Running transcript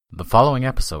The following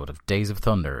episode of Days of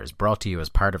Thunder is brought to you as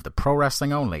part of the Pro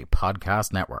Wrestling Only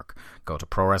podcast network. Go to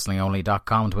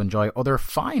ProWrestlingOnly.com to enjoy other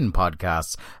fine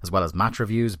podcasts, as well as match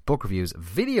reviews, book reviews,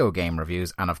 video game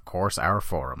reviews, and of course our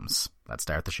forums. Let's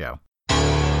start the show.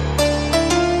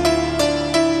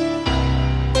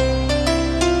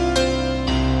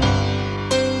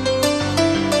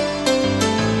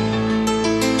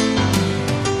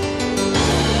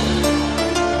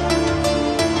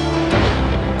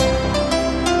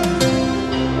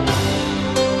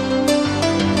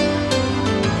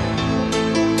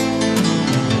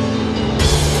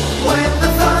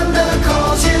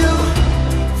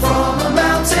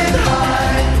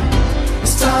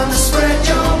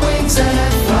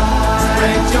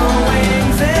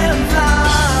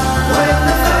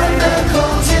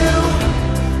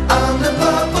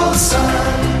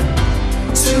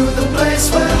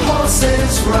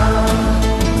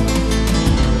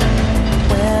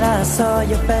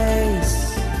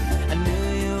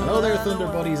 Hello there, Thunder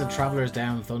Buddies and Travellers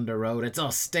down Thunder Road. It's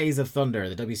us, Days of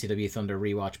Thunder, the WCW Thunder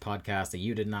Rewatch podcast that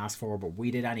you didn't ask for, but we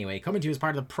did anyway. Coming to you as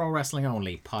part of the Pro Wrestling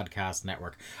Only podcast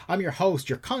network. I'm your host,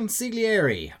 your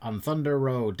consigliere on Thunder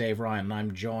Road, Dave Ryan, and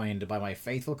I'm joined by my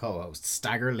faithful co-host,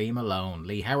 Stagger Lee Malone.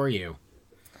 Lee, how are you?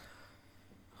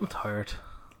 I'm tired.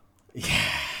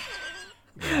 Yeah.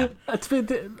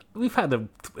 We've had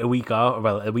a week off,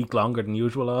 well, a week longer than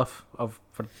usual off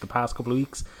for the past couple of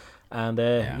weeks, and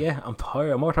I'm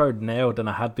tired. I'm more tired now than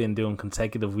I had been doing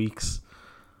consecutive weeks.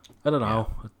 I don't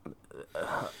know.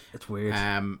 It's weird.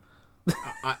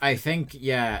 I think,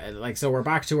 so we're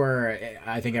back to our,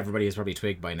 I think everybody has probably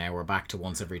twigged by now, we're back to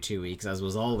once every 2 weeks, as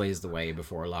was always the way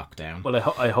before lockdown.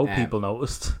 Well, I hope people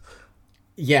noticed.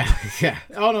 Yeah.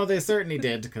 Oh no, they certainly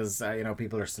did, because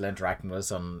people are still interacting with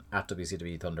us on at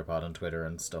WCW Thunderpod on Twitter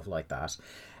and stuff like that.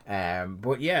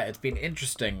 But yeah, it's been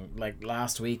interesting. Like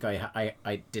last week,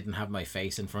 I didn't have my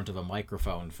face in front of a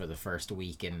microphone for the first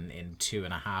week in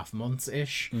 2.5 months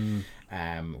ish,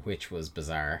 which was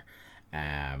bizarre.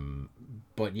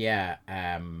 But yeah,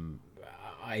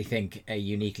 I think a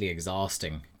uniquely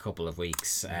exhausting couple of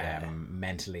weeks,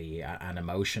 mentally and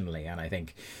emotionally, and I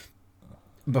think.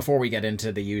 Before we get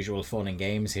into the usual fun and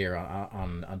games here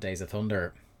on Days of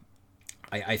Thunder,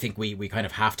 I think we kind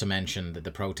of have to mention that the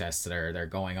protests that are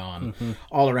going on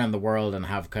all around the world and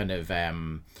have kind of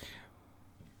had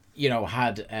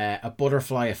a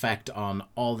butterfly effect on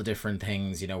all the different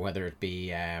things, whether it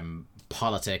be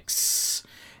politics,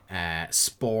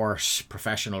 sport,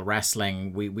 professional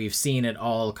wrestling. We've seen it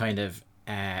all kind of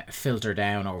filter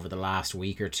down over the last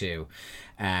week or two,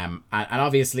 and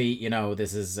obviously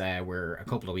this is we're a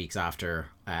couple of weeks after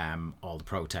all the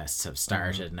protests have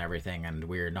started and everything, and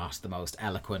we're not the most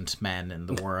eloquent men in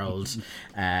the world,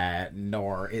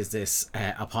 nor is this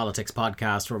a politics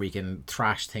podcast where we can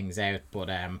thrash things out, but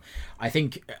I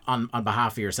think on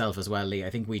behalf of yourself as well, Lee, I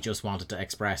think we just wanted to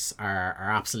express our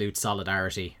absolute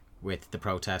solidarity with the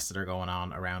protests that are going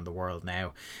on around the world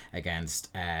now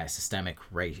against systemic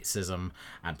racism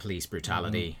and police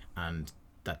brutality, and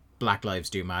that Black Lives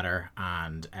do matter,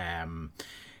 and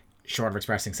short of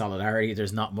expressing solidarity,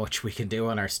 there's not much we can do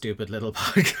on our stupid little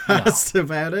podcast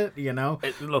about it,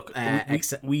 Look,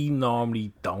 we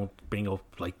normally don't bring up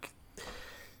like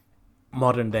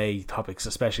modern day topics,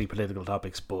 especially political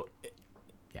topics, but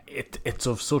it's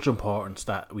of such importance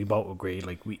that we both agree,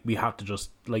 like we have to just,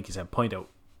 like you said, point out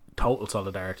total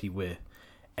solidarity with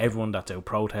everyone that's out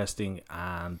protesting,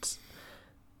 and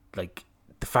like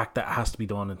the fact that it has to be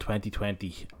done in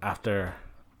 2020 after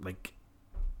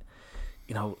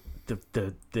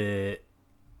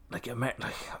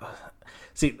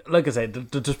see, like I said,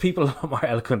 there's people more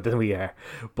eloquent than we are,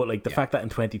 but like the fact that in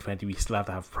 2020 we still have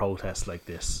to have protests like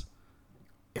this,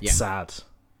 it's sad.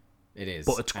 It is,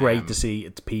 but it's great to see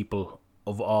it's people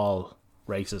of all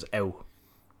races out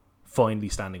finally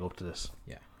standing up to this.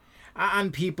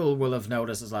 And people will have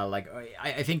noticed as well, like,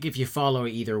 I think if you follow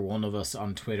either one of us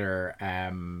on Twitter,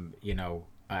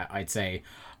 I'd say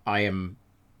I'm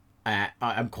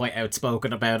quite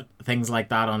outspoken about things like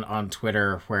that on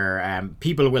Twitter, where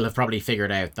people will have probably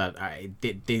figured out that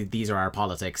these are our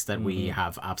politics, that we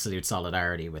have absolute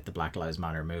solidarity with the Black Lives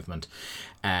Matter movement.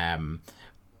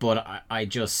 But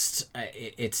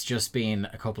it's just been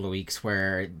a couple of weeks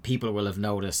where people will have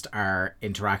noticed our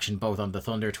interaction both on the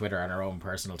Thunder Twitter and our own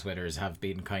personal Twitters have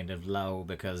been kind of low,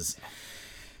 because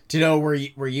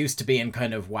we're used to being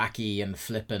kind of wacky and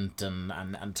flippant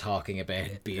and talking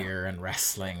about beer and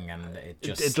wrestling, and it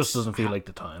just doesn't feel like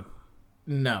the time.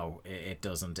 No, it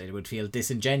doesn't. It would feel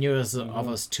disingenuous of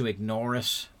us to ignore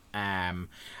it and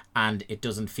it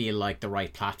doesn't feel like the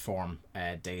right platform,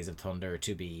 Days of Thunder,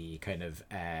 to be kind of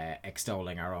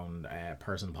extolling our own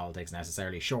personal politics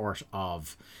necessarily, short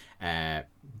of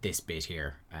this bit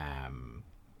here.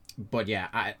 But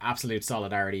yeah, absolute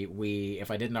solidarity. If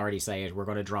I didn't already say it, we're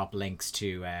going to drop links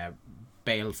to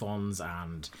bail funds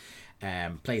and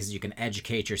places you can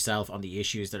educate yourself on the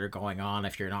issues that are going on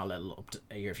if you're not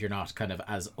if you're not kind of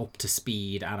as up to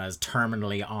speed and as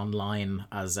terminally online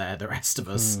as the rest of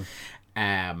us.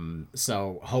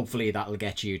 So hopefully that'll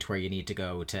get you to where you need to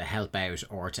go to help out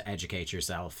or to educate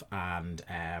yourself. And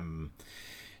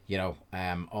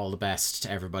all the best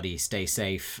to everybody. Stay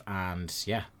safe, and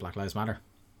yeah, Black Lives Matter.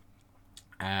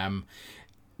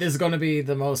 This is going to be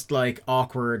the most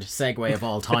awkward segue of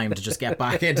all time to just get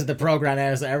back into the program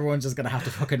now, so everyone's just going to have to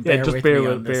fucking bear with me on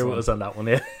this one. Bear with us on that one,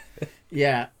 yeah.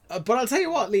 Yeah, but I'll tell you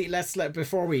what, Lee,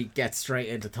 before we get straight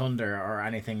into Thunder or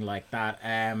anything like that,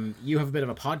 you have a bit of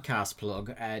a podcast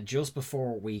plug. Just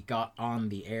before we got on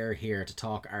the air here to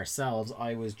talk ourselves,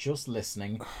 I was just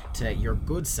listening to your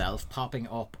good self popping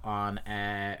up on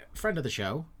a friend of the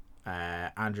show,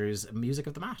 Andrew's Music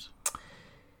of the Mat.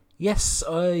 Yes,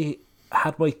 I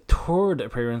had my third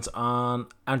appearance on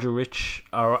Andrew Rich,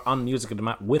 or on Music of the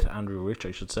Mat with Andrew Rich,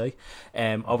 I should say,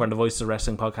 over on the Voices of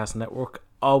Wrestling Podcast Network.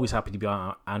 Always happy to be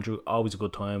on Andrew. Always a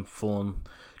good time, fun,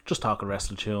 just talking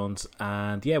wrestling tunes.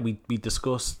 And yeah, we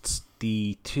discussed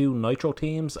the 2 Nitro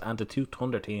teams and the 2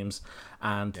 Thunder teams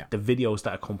and the videos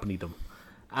that accompany them.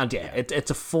 And yeah, it's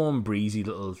a fun, breezy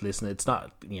little listen. It's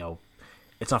not,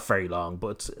 it's not very long, but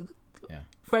it's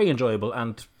very enjoyable,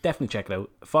 and definitely check it out.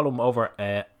 Follow him over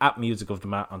at Music of the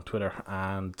Mat on Twitter,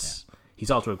 and he's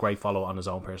also a great follow on his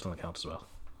own personal account as well.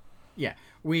 Yeah,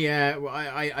 we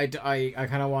I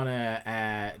kind of want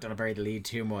to don't bury the lead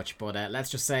too much, but let's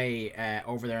just say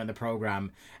over there in the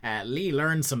program, Lee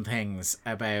learned some things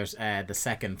about the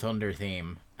second Thunder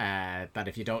theme. That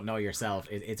if you don't know yourself,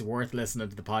 it's worth listening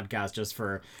to the podcast just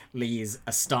for Lee's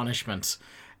astonishment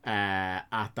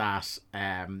at that,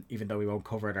 even though we won't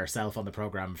cover it ourselves on the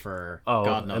program for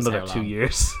God knows another how long. 2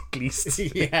 years at least.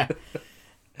 Yeah.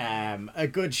 A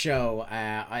good show.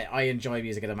 I enjoy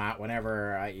Music of the Mat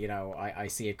whenever I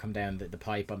see it come down the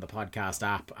pipe on the podcast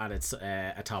app, and it's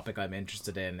a topic I'm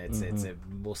interested in. It's a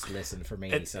must listen for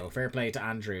me. So fair play to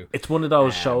Andrew. It's one of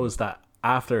those shows that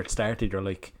after it started, you're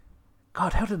like,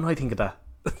 God, how didn't I think of that?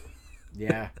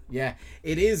 Yeah,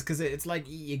 it is, because it's like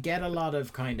you get a lot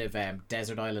of kind of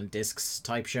Desert Island Discs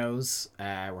type shows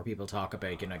where people talk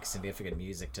about significant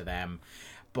music to them,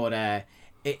 but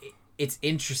it's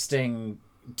interesting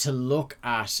to look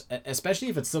at, especially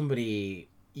if it's somebody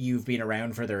you've been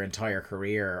around for their entire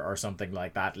career or something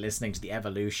like that, listening to the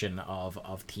evolution of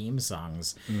theme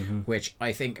songs, which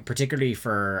I think particularly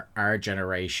for our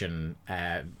generation,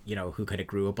 who kind of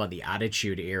grew up on the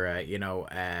Attitude Era,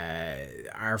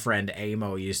 our friend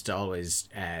Amo used to always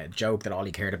joke that all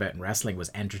he cared about in wrestling was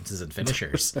entrances and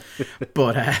finishers.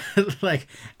 But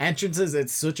entrances,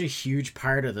 it's such a huge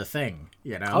part of the thing,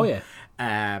 Oh yeah.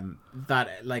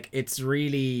 That it's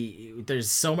really, there's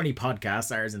so many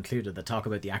podcasts, ours included, that talk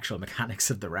about the actual mechanics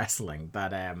of the wrestling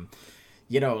that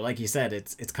like you said,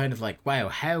 it's kind of like, wow,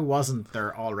 how wasn't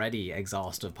there already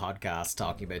exhaustive podcasts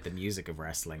talking about the music of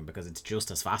wrestling, because it's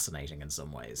just as fascinating in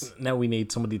some ways. Now we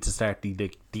need somebody to start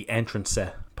the entrance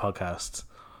set podcast.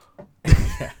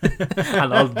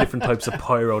 And all the different types of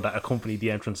pyro that accompany the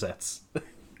entrance sets.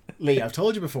 Lee, I've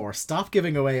told you before, stop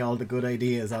giving away all the good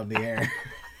ideas on the air.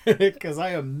 Because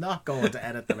I am not going to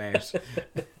edit them out.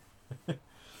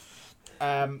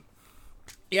 But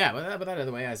that out of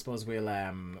the way, I suppose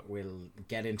we'll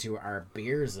get into our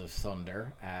beers of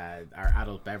Thunder, our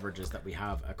adult beverages that we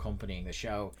have accompanying the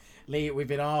show. Lee, we've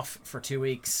been off for 2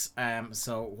 weeks,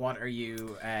 so what do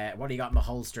you got in the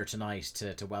holster tonight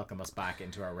to welcome us back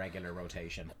into our regular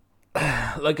rotation?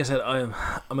 Like I said, I'm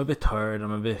a bit tired.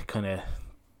 I'm a bit kind of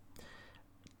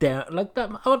down, like that.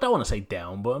 I don't want to say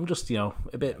down, but I'm just a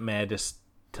bit mad this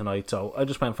tonight. So I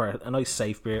just went for a nice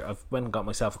safe beer. I've went and got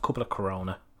myself a couple of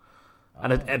Corona,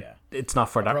 and it's not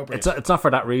for that. It's not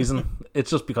for that reason. It's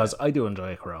just because I do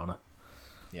enjoy a Corona.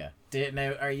 Yeah.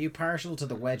 Now, are you partial to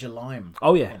the wedge of lime?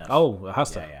 Oh yeah. It has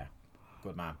to. Yeah.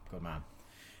 Good man.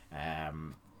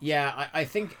 I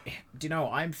think,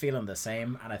 I'm feeling the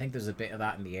same, and I think there's a bit of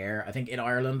that in the air. I think in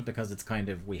Ireland, because it's kind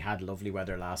of, we had lovely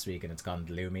weather last week and it's gone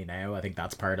gloomy now, I think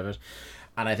that's part of it.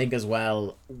 And I think as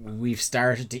well, we've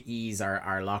started to ease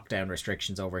our lockdown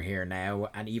restrictions over here now,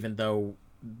 and even though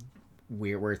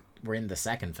we're in the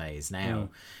second phase now,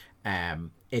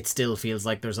 it still feels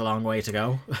like there's a long way to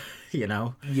go.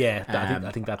 Yeah,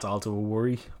 I think that's also a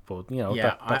worry, but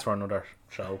that's for another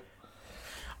show.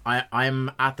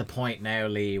 I'm at the point now,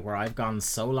 Lee, where I've gone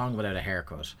so long without a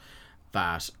haircut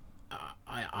that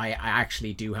I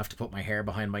actually do have to put my hair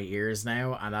behind my ears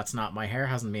now, and that's not, my hair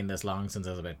hasn't been this long since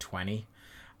I was about 20,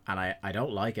 and I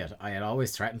don't like it. I had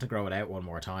always threatened to grow it out one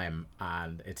more time,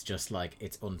 and it's just like,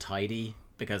 it's untidy,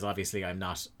 because obviously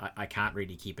I can't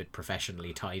really keep it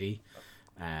professionally tidy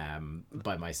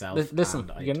by myself.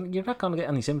 Listen, you're not going to get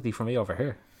any sympathy from me over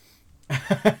here.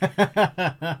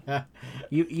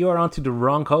 You're onto the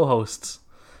wrong co-hosts.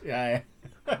 Yeah.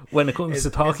 When it comes to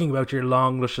talking about your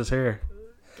long, luscious hair.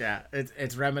 Yeah,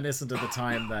 it's reminiscent of the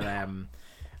time that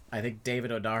I think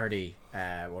David O'Doherty,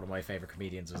 one of my favourite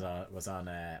comedians, was on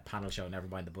a panel show, Never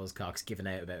Mind the Buzzcocks, giving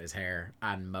out about his hair,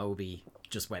 and Moby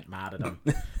just went mad at him.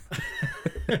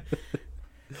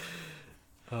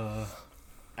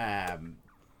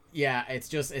 Yeah,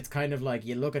 it's kind of like,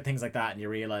 you look at things like that and you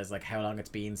realise like how long it's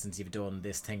been since you've done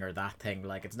this thing or that thing.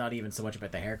 Like, it's not even so much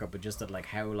about the haircut, but just that like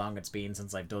how long it's been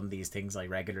since I've done these things I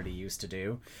regularly used to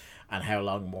do, and how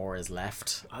long more is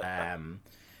left.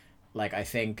 Like, I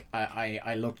think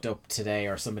I looked up today,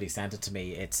 or somebody sent it to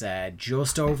me, it's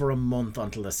just over a month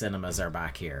until the cinemas are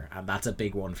back here, and that's a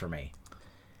big one for me.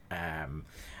 And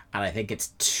I think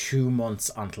it's 2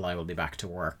 months until I will be back to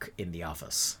work in the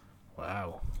office.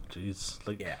 Wow, jeez.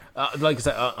 Like, yeah. Like I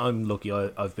said, I'm lucky.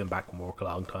 I've been back from work a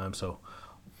long time, so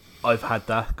I've had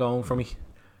that going for me.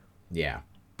 Yeah.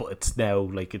 But it's now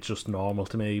like, it's just normal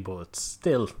to me. But it's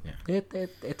still,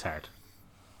 it's hard.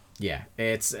 Yeah,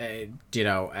 it's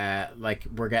like,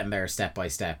 we're getting there step by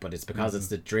step, but it's because it's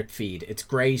the drip feed. It's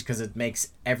great because it makes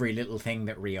every little thing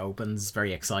that reopens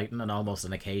very exciting and almost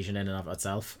an occasion in and of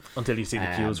itself. Until you see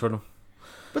the queues for them.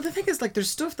 But the thing is, like, there's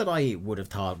stuff that I would have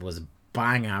thought was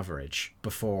bang average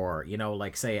before,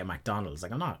 like, say at McDonald's.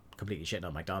 Like, I'm not completely shitting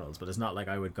on McDonald's, but it's not like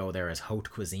I would go there as haute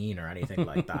cuisine or anything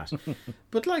like that.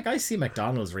 But like, I see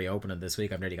McDonald's reopening this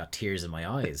week, I've nearly got tears in my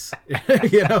eyes.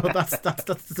 That's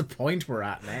the point we're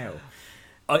at now.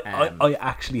 I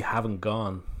actually haven't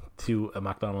gone to a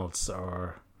McDonald's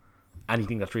or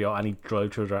anything that's any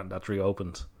drive-thru that's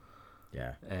reopened.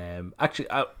 Yeah. Actually,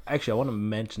 I want to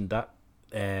mention that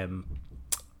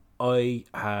I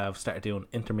have started doing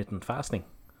intermittent fasting.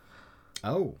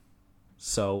 Oh.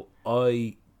 So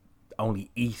I only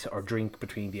eat or drink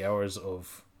between the hours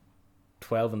of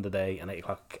 12 in the day and 8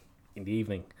 o'clock in the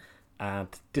evening. And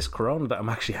this Corona that I'm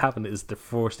actually having is the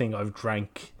first thing I've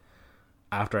drank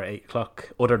after 8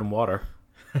 o'clock, other than water,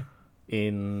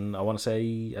 in, I want to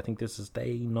say, I think this is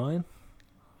day 9.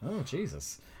 Oh,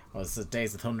 Jesus. Well, it's the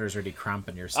Days of Thunder is really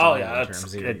cramping your style. Oh yeah,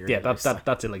 that's it.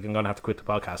 Like, I'm gonna have to quit the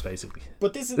podcast basically.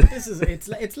 But this is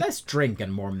it's less drink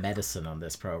and more medicine on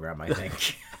this program, I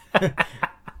think.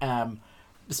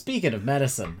 Speaking of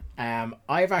medicine,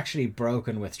 I've actually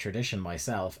broken with tradition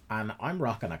myself, and I'm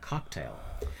rocking a cocktail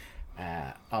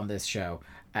on this show.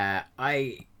 I'm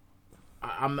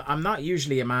not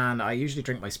usually a man. I usually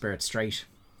drink my spirit straight,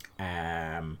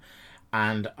 and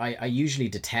I usually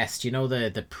detest,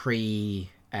 the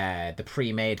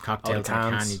pre-made cocktails in a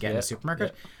can you get in a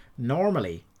supermarket. Yeah.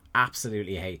 Normally,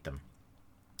 absolutely hate them.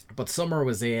 But summer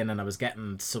was in, and I was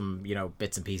getting some,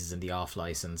 bits and pieces in the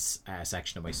off-license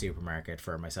section of my supermarket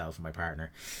for myself and my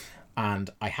partner. And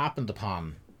I happened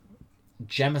upon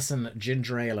Jameson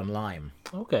ginger ale and lime.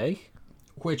 Okay.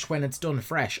 Which, when it's done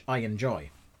fresh, I enjoy.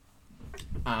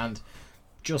 And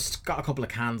just got a couple of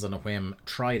cans on a whim,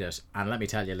 tried it, and let me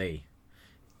tell you, Lee,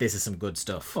 this is some good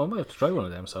stuff. Oh, I might have to try one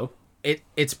of them, so.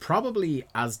 It's probably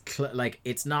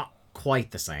it's not quite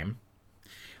the same,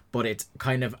 but it's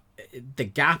kind of the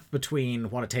gap between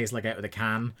what it tastes like out of the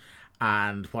can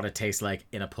and what it tastes like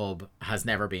in a pub has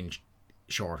never been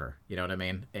shorter. You know what I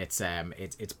mean? It's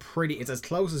pretty. It's as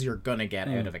close as you're gonna get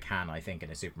out of a can, I think, in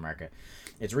a supermarket.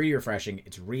 It's really refreshing.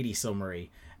 It's really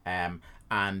summery,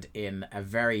 and in a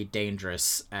very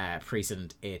dangerous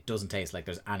precedent, it doesn't taste like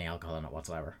there's any alcohol in it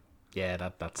whatsoever. Yeah,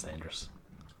 that's dangerous.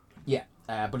 Yeah.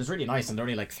 But it's really nice, and they're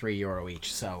only like €3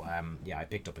 each. So I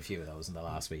picked up a few of those in the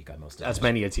last week. I must admit. As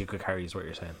many as you could carry is what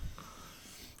you're saying.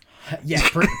 Yeah,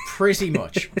 pretty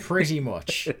much.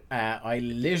 I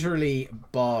literally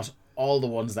bought all the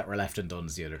ones that were left in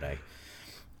Dunn's the other day,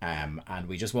 and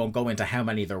we just won't go into how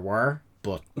many there were.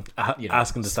 But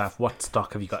asking the staff, what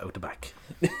stock have you got out the back?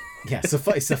 Yeah,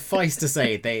 suffice to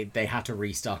say, they had to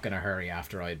restock in a hurry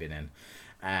after I'd been in.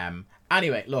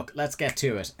 Anyway, look, let's get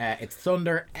to it. It's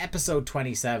Thunder, episode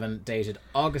 27, dated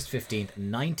August 15th,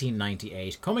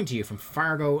 1998, coming to you from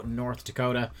Fargo, North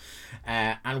Dakota.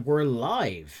 And we're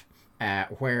live,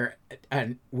 where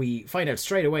we find out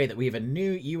straight away that we have a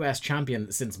new US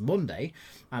champion since Monday,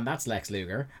 and that's Lex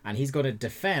Luger, and he's going to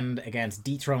defend against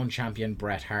dethroned champion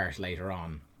Bret Hart later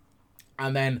on.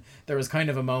 And then there was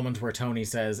kind of a moment where Tony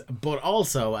says, but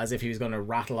also, as if he was going to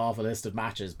rattle off a list of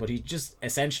matches, but he just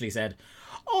essentially said,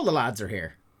 all the lads are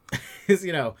here. Because,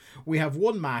 you know, we have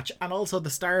one match, and also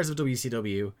the stars of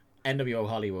WCW, NWO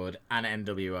Hollywood, and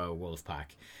NWO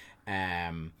Wolfpack.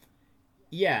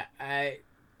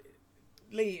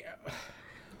 Lee,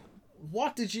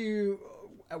 what did you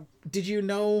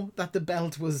know that the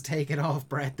belt was taken off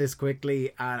Bret this quickly,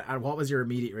 and what was your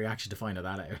immediate reaction to finding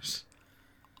that out?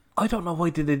 I don't know why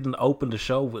they didn't open the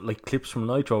show with like clips from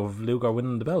Nitro of Luger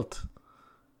winning the belt.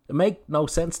 It make no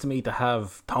sense to me to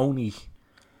have Tony,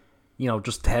 you know,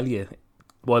 just tell you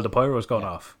while the pyro's going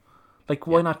off. Like,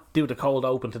 why not do the cold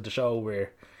open to the show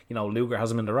where, you know, Luger has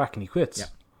him in the rack and he quits?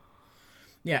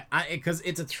 Yeah, because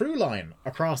it's a through line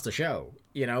across the show.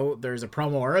 You know, there's a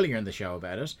promo earlier in the show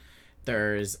about it.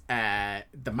 There's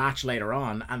the match later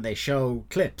on, and they show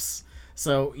clips.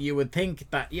 So you would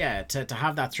think that, to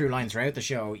have that through line throughout the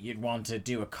show, you'd want to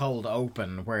do a cold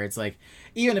open where it's like,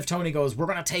 even if Tony goes, we're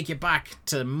going to take you back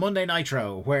to Monday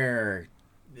Nitro where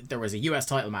there was a US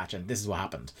title match and this is what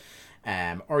happened.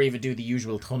 Or even do the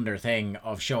usual Thunder thing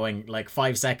of showing like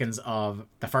 5 seconds of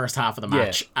the first half of the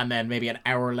match and then maybe an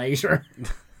hour later.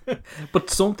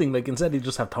 But something like, instead, you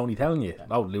just have Tony telling you,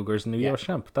 oh, Luger's the new US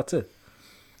champ. That's it.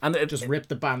 And it just rip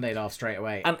the band-aid off straight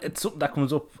away. And it's something that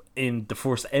comes up in the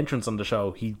first entrance on the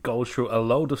show. He goes through a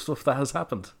load of stuff that has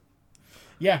happened.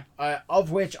 Yeah,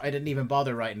 of which I didn't even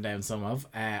bother writing down some of.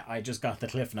 I just got the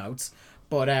cliff notes.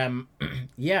 But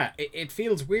it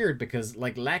feels weird because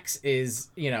like Lex is,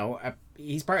 you know,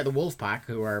 he's part of the Wolfpack,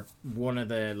 who are one of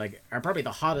the are probably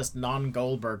the hottest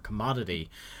non-Goldberg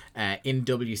commodity in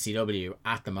WCW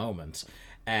at the moment.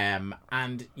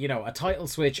 And you know, a title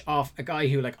switch off a guy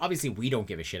who, like, obviously we don't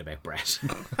give a shit about Bret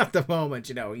at the moment.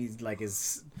 You know, he's like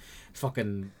his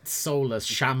fucking soulless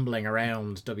shambling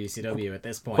around WCW at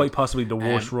this point. Quite possibly the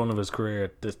worst run of his career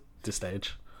at this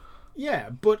stage. Yeah,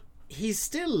 but he's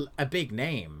still a big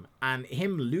name, and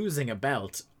him losing a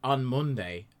belt on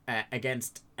Monday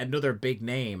against another big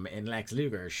name in Lex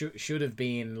Luger should have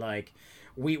been like,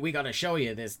 we got to show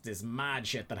you this mad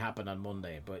shit that happened on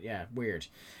Monday. But yeah, weird.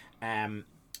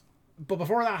 But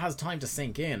before that has time to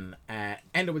sink in,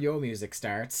 NWO music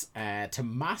starts to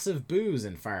massive boos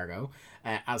in Fargo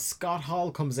as Scott Hall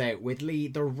comes out with Lee,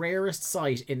 the rarest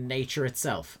sight in nature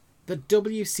itself, the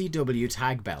WCW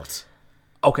tag belt.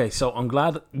 Okay, so I'm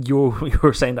glad you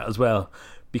were saying that as well,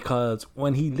 because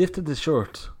when he lifted his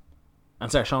shirt and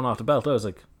started showing off the belt, I was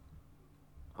like,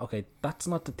 okay, that's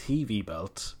not the TV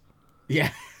belt.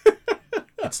 Yeah.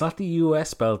 It's not the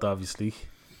US belt, obviously.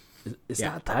 Is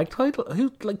that a tag title?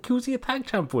 Who's he a tag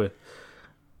champ with?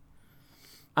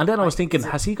 And then I was thinking,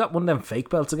 has he got one of them fake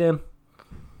belts again?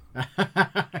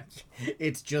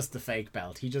 It's just the fake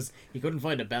belt. He couldn't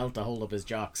find a belt to hold up his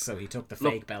jocks, so he took the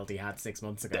fake belt he had 6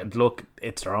 months ago. Look,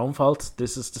 it's their own fault.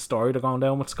 This is the story they're going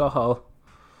down with Scott Hall.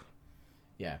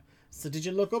 Yeah. So did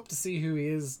you look up to see who he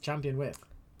is champion with?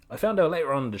 I found out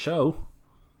later on in the show.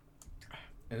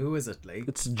 Who is it, Lee?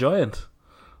 It's Giant.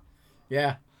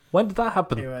 Yeah. When did that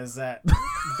happen? It was that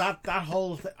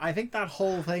whole. I think that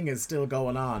whole thing is still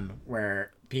going on,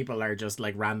 where people are just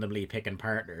like randomly picking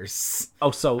partners.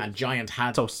 Oh, so and Giant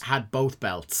had both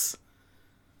belts.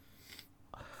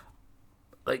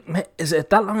 Like, is it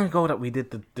that long ago that we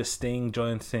did the Sting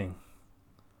Giant thing?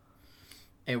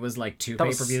 It was like 2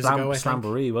 pay-per-views ago, I think.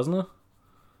 Slamboree, wasn't it?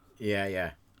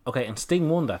 Yeah. Okay, and Sting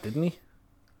won that, didn't he?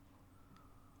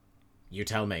 You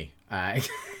tell me. I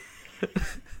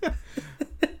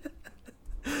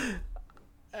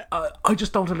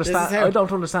just don't understand. I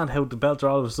don't understand how the belts are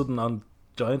all of a sudden on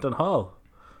Giant and Hall.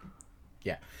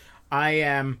 Yeah,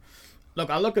 look.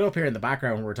 I'll look it up here in the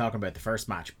background when we're talking about the first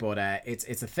match. But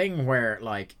it's a thing where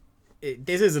like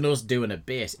this isn't us doing a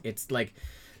bit. It's like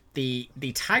the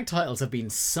tag titles have been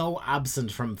so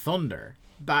absent from Thunder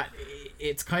that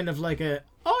it's kind of like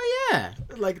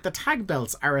like the tag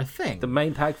belts are a thing. The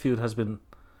main tag feud has been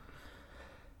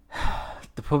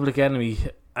the Public Enemy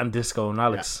and Disco and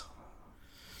Alex.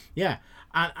 Yeah,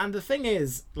 and the thing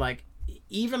is, like,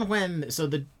 even when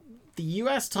the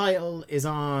US title is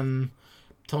on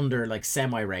Thunder like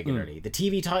semi-regularly, the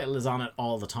TV title is on it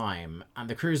all the time, and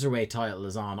the Cruiserweight title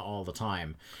is on all the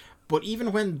time. But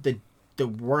even when the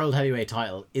World Heavyweight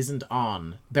title isn't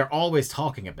on, they're always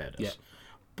talking about it. Yeah.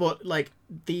 But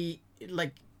the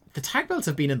tag belts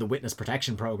have been in the witness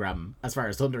protection program as far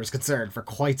as Thunder is concerned for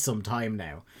quite some time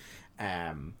now.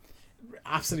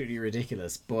 Absolutely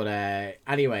ridiculous. But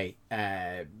anyway,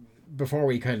 before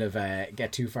we kind of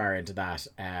get too far into that,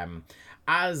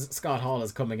 as Scott Hall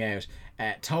is coming out,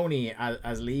 Tony,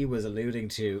 as Lee was alluding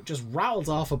to, just rattles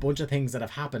off a bunch of things that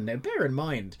have happened. Now, bear in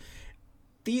mind,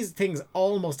 these things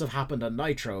all must have happened on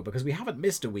Nitro, because we haven't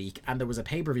missed a week, and there was a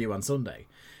pay-per-view on Sunday.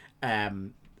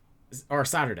 Or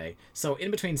Saturday. So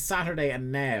in between Saturday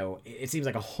and now, it seems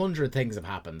like 100 things have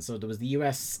happened. So there was the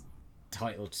US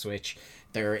title switch.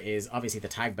 There is obviously the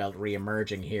tag belt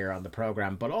re-emerging here on the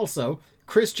program, but also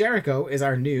Chris Jericho is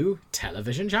our new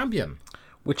television champion,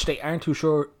 which they aren't too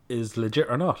sure is legit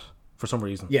or not for some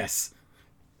reason. Yes,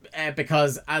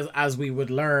 because as we would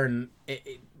learn,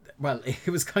 it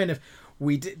was kind of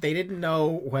they didn't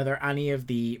know whether any of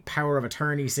the power of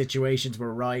attorney situations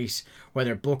were right,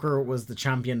 whether Booker was the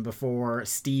champion before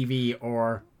Stevie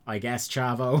or I guess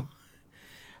Chavo.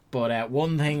 But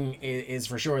one thing is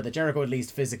for sure, that Jericho at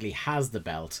least physically has the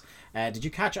belt. Did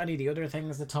you catch any of the other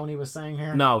things that Tony was saying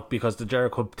here? No, because the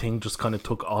Jericho thing just kind of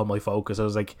took all my focus. I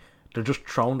was like, they're just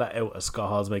throwing that out as Scott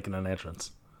Hall's making an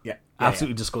entrance. Yeah.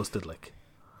 Absolutely disgusted, like.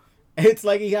 It's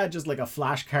like he had just like a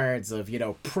flashcards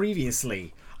of,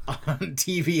 previously on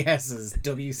TBS's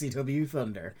WCW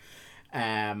Thunder.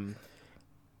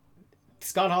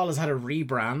 Scott Hall has had a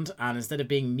rebrand, and instead of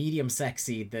being medium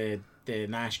sexy, the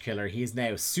Nash Killer, he is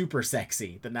now super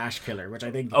sexy, the Nash Killer, which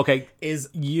I think is...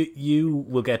 You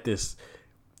will get this.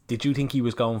 Did you think he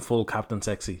was going full Captain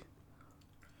Sexy?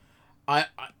 I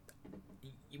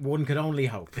one could only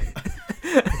hope.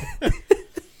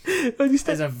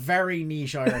 There's a very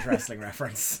niche Irish wrestling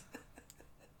reference.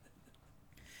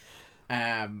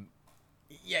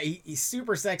 He's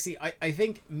super sexy. I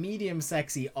think medium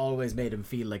sexy always made him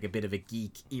feel like a bit of a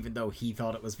geek, even though he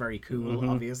thought it was very cool,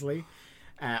 obviously.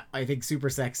 I think super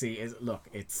sexy is,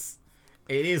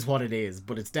 it is what it is,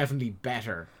 but it's definitely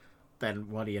better than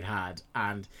what he had.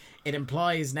 And it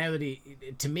implies now that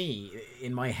to me,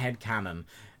 in my head canon,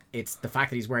 it's the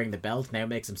fact that he's wearing the belt now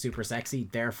makes him super sexy.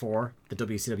 Therefore, the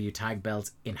WCW tag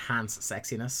belts enhance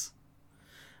sexiness.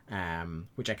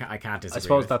 Which I can't disagree I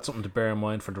suppose with. that's something to bear in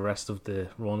mind for the rest of the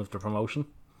run of the promotion.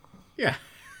 Yeah.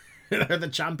 They're the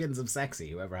champions of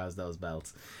sexy, whoever has those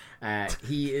belts.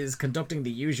 He is conducting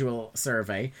the usual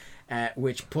survey,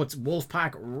 which puts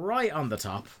Wolfpack right on the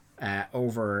top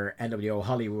over NWO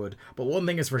Hollywood. But one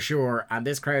thing is for sure, and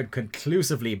this crowd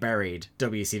conclusively buried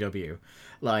WCW.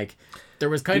 Like, there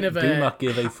was kind of do not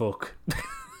give a fuck.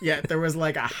 Yeah, there was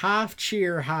like a half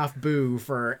cheer, half boo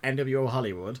for NWO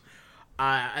Hollywood.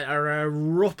 An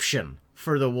eruption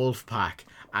for the Wolfpack,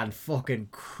 and fucking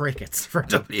crickets for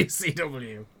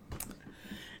WCW.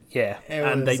 Yeah,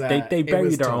 and they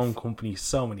buried their own company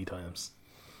so many times.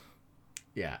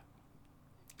 Yeah.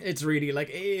 It's really,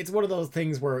 it's one of those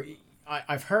things where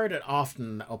I've heard it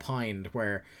often opined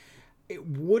where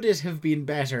would it have been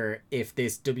better if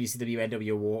this WCW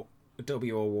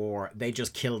NWO war, they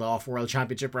just killed off World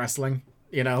Championship Wrestling,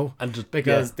 And just,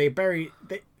 because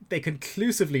they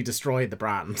conclusively destroyed the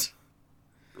brand.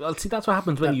 Well, see, that's what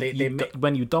happens when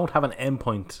when you don't have an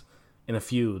endpoint in a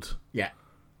feud. Yeah.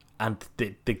 And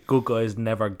the good guys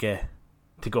never get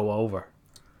to go over.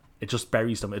 It just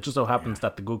buries them. It just so happens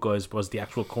that the good guys was the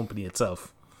actual company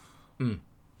itself.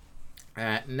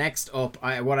 Next up,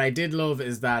 what I did love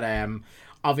is that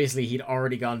obviously he'd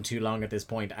already gone too long at this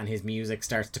point, and his music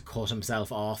starts to cut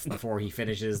himself off before he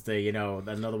finishes the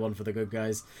another one for the good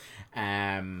guys.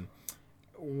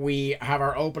 We have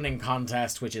our opening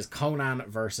contest, which is Conan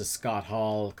versus Scott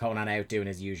Hall. Conan out doing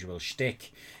his usual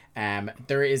shtick.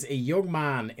 There is a young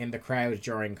man in the crowd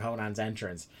during Conan's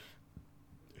entrance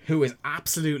who is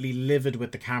absolutely livid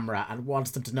with the camera and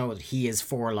wants them to know that he is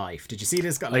for life. Did you see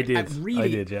this guy? I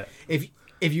did, yeah.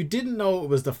 If you didn't know it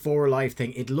was the for life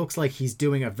thing, it looks like he's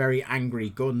doing a very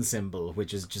angry gun symbol,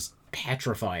 which is just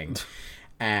petrifying.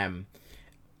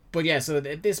 But yeah, so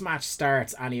this match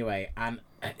starts anyway, and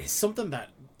it's something that,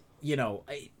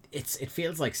 it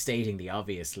feels like stating the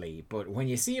obviously, but when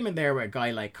you see him in there with a guy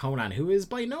like Conan, who is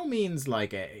by no means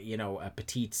like a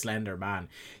petite, slender man,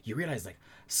 you realize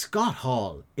Scott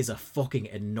Hall is a fucking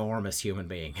enormous human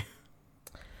being.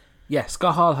 Yeah,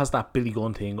 Scott Hall has that Billy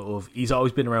Gunn thing of he's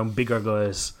always been around bigger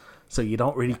guys, so you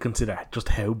don't really consider just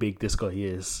how big this guy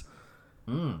is.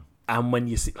 And when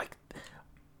you see,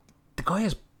 the guy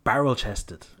is barrel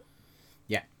chested.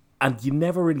 Yeah. And you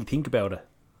never really think about it.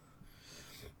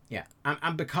 Yeah,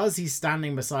 and because he's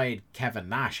standing beside Kevin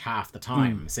Nash half the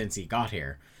time since he got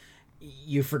here,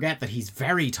 you forget that he's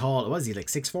very tall. Was he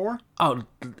 6'4"? Oh,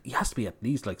 he has to be at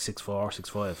least 6'4",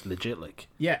 6'5", legit.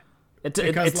 Yeah, it's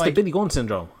the Billy Gunn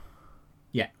syndrome.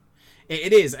 Yeah,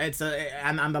 it is. It's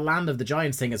and the land of the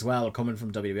giants thing as well, coming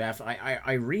from WWF.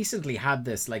 I recently had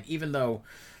this, even though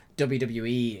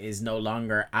WWE is no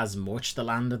longer as much the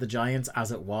land of the giants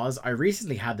as it was, I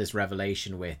recently had this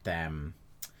revelation with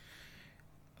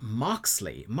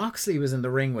Moxley was in the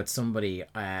ring with somebody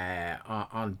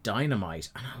on Dynamite,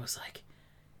 and I was like,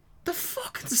 the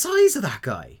fucking size of that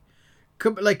guy.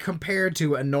 Like, compared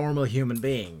to a normal human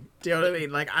being. Do you know what I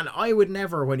mean? Like, and I would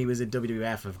never, when he was in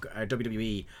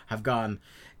WWE, have gone,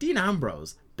 Dean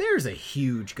Ambrose, there's a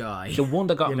huge guy. The one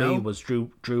that got me was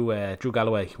Drew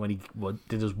Galloway when he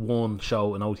did his one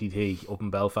show in OTT up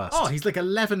in Belfast. Oh, he's like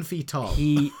 11 feet tall.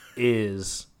 He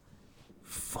is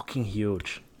fucking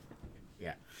huge.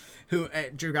 Yeah.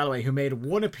 Drew Galloway, who made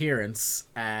one appearance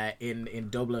in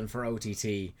Dublin for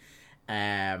OTT.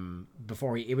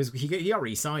 Before he got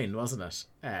re-signed, wasn't it?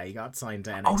 He got signed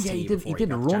to NXT. Oh yeah, he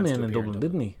did a run in Dublin,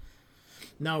 didn't he?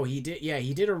 No, he did. Yeah,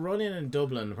 he did a run in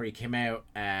Dublin where he came out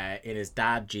in his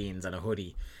dad jeans and a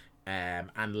hoodie,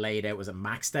 and laid out, was it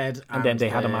Maxted? And then they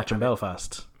had a match in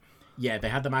Belfast. Yeah, they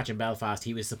had the match in Belfast.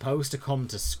 He was supposed to come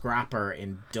to Scrapper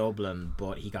in Dublin,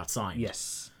 but he got signed.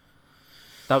 Yes,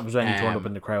 that was when he turned up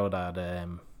in the crowd at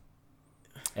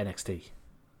NXT.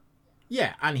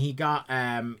 Yeah, and he got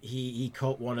he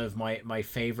cut one of my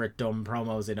favorite dumb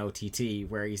promos in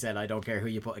OTT where he said, "I don't care who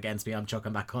you put against me, I'm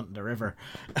chucking that cunt in the river."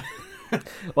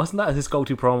 Wasn't that his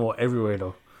go-to promo everywhere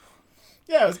though?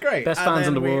 Yeah, it was great. Best fans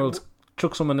in the world.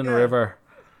 Chuck someone in the river.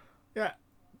 Yeah,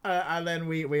 and then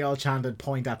we all chanted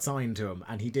 "point that sign" to him,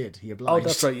 and he did. He obliged. Oh,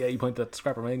 that's right. Yeah, he pointed that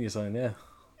Scrappermania sign. Yeah.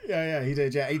 Yeah, he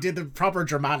did. Yeah, he did the proper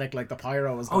dramatic, like the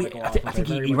pyro was. Oh, yeah, I think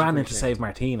he ran in to save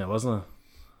Martina, wasn't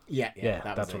it? Yeah,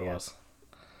 that's what it was.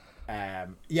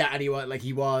 And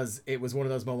he was it was one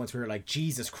of those moments where you're like,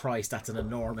 Jesus Christ, that's an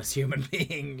enormous human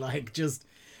being. Like, just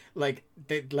like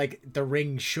the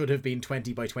ring should have been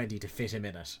 20 by 20 to fit him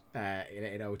in it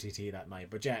in OTT that night.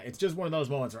 But yeah, it's just one of those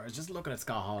moments where I was just looking at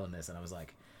Scott Hall in this and I was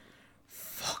like,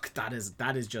 fuck, that is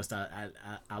just a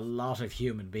lot of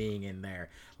human being in there.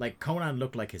 Like, Conan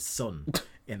looked like his son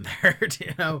in there.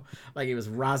 You know, like he was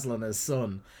razzling his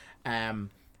son.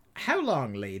 How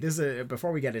long, Lee? This is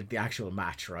before we get into the actual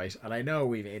match, right? And I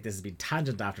know this has been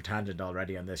tangent after tangent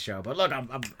already on this show, but look,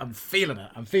 I'm feeling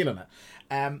it. I'm feeling it.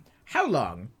 How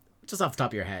long, just off the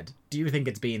top of your head, do you think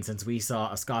it's been since we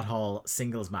saw a Scott Hall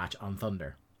singles match on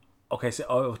Thunder? Okay, so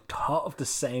I thought of the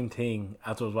same thing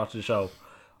as I was watching the show.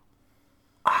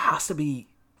 It has to be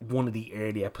one of the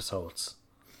early episodes,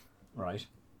 right?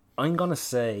 I'm gonna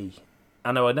say,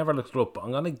 I know I never looked it up, but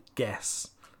I'm gonna guess.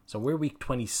 So we're week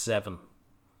 27.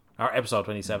 Or episode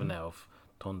 27 now of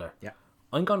Thunder. Yeah.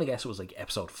 I'm going to guess it was like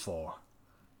episode 4.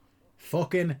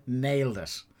 Fucking nailed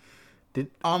it.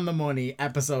 On the money,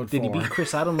 episode 4. Did he beat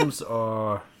Chris Adams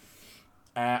or...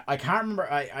 I can't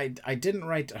remember. I didn't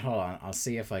write... Hold on. I'll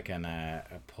see if I can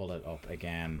pull it up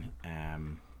again.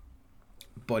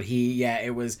 But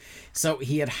it was... So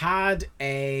he had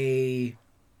a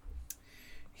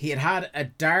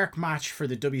dark match for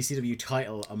the WCW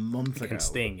title a month ago.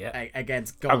 Sting, yeah.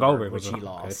 Against Goldberg, which he okay.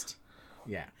 lost.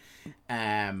 Yeah.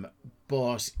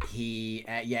 But he,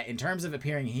 in terms of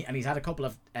appearing, he's had a couple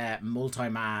of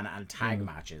multi-man and tag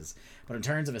matches. But in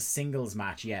terms of a singles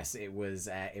match, yes, it was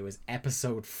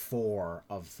episode 4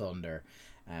 of Thunder.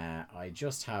 I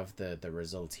just have the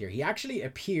results here. He actually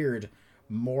appeared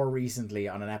more recently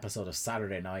on an episode of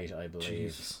Saturday Night, I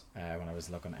believe, when I was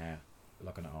looking it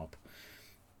up.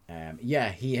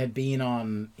 He had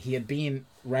been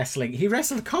wrestling. He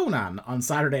wrestled Conan on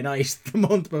Saturday Night the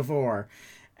month before.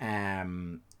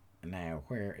 Now,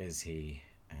 where is he?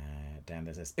 Down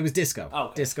this. It was Disco. Oh,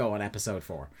 okay. Disco on episode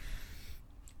 4.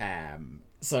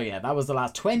 So yeah, that was the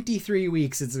last 23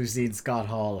 weeks since we've seen Scott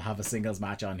Hall have a singles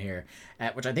match on here,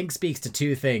 which I think speaks to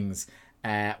two things.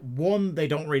 One, they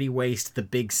don't really waste the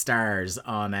big stars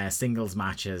on singles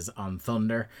matches on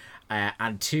Thunder.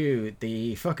 And two,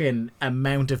 the fucking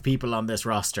amount of people on this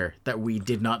roster that we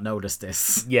did not notice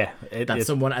this. Yeah.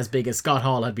 Someone as big as Scott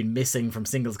Hall had been missing from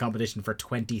singles competition for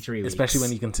 23 weeks. Especially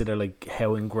when you consider like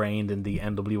how ingrained in the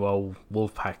NWO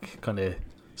Wolfpack kind of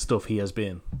stuff he has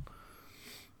been.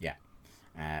 Yeah,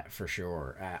 for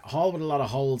sure. Hall with a lot of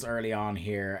holes early on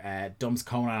here. Dumps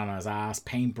Conan on his ass,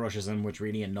 paintbrushes him, which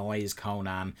really annoys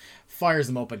Conan. Fires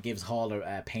him up and gives Hall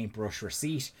a paintbrush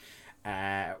receipt.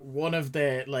 One of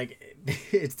the, like,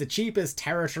 it's the cheapest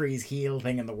territories heel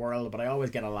thing in the world, but I always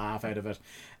get a laugh out of it.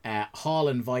 Hall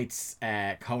invites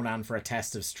Conan for a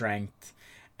test of strength,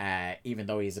 even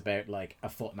though he's about like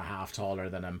 1.5 feet taller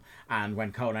than him. And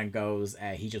when Conan goes,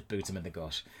 he just boots him in the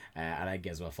gut, and I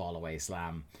gives him a fall away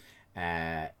slam.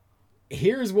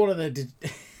 Here's one of the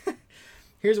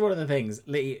things,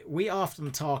 Lee. We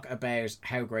often talk about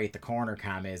how great the corner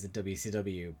cam is at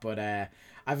WCW, but I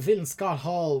have a feeling Scott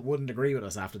Hall wouldn't agree with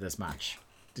us after this match.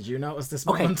 Did you notice this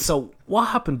moment? Okay, so what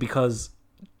happened? Because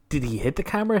did he hit the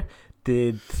camera?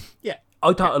 I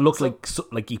thought it looked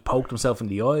like he poked himself in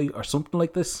the eye or something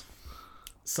like this.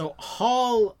 So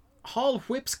Hall Hall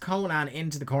whips Conan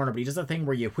into the corner, but he does that thing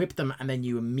where you whip them and then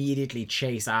you immediately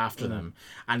chase after them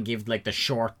and give like the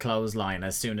short clothesline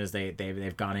as soon as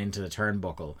they've gone into the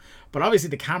turnbuckle. But obviously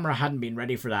the camera hadn't been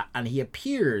ready for that, and he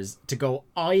appears to go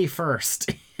eye first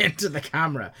into the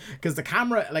camera, because the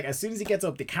camera, like as soon as he gets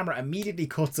up, the camera immediately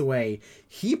cuts away.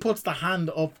 He puts the hand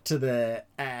up to the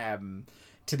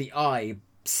eye,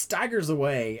 staggers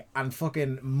away, and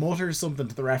fucking mutters something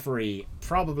to the referee,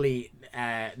 probably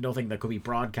nothing that could be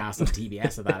broadcast on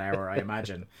TBS at that hour, I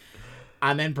imagine,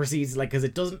 and then proceeds, like, because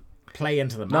it doesn't play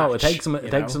into the match. No, it takes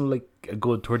him like a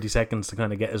good 30 seconds to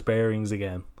kind of get his bearings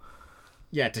again.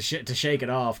 Yeah, to shake it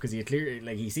off, because he clearly,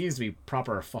 like, he seems to be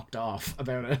proper fucked off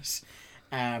about it.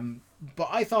 But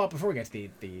I thought, before we get to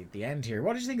the end here,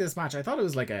 what did you think of this match? I thought it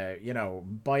was like a,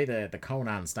 by the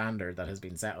Conan standard that has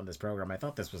been set on this program, I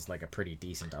thought this was like a pretty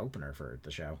decent opener for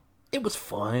the show. It was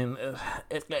fine.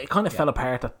 It kind of fell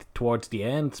apart towards the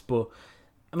end, but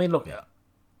I mean, look,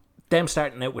 them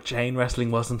starting out with chain wrestling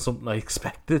wasn't something I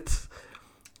expected.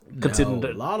 Considering a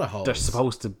lot of holes. They're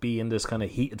supposed to be in this kind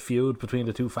of heated feud between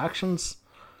the two factions.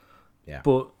 Yeah.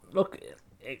 But look,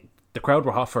 the crowd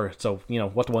were hot for it, so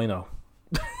what do I know?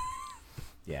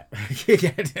 Yeah.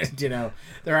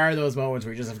 There are those moments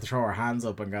where you just have to throw our hands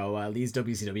up and go, well, these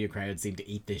WCW crowds seem to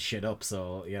eat this shit up,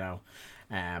 so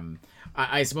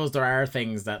I suppose there are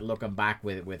things that, looking back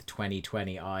with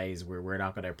 2020 eyes, we're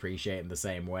not going to appreciate in the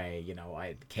same way.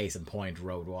 Case in point,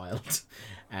 Road Wild.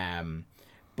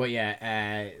 But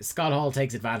yeah, Scott Hall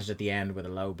takes advantage at the end with a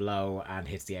low blow and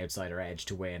hits the outsider edge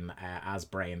to win, as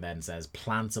Brain then says,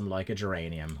 plants him like a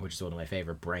geranium, which is one of my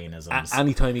favourite Brainisms.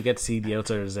 Anytime you get to see the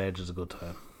outsider's edge is a good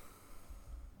time.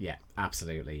 Yeah,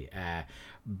 absolutely.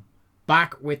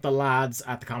 Back with the lads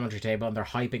at the commentary table, and they're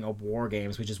hyping up War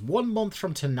Games, which is 1 month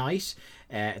from tonight.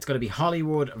 It's going to be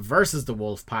Hollywood versus the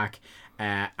Wolfpack.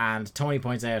 And Tony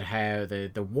points out how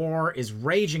the war is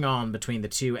raging on between the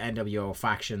two NWO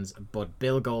factions, but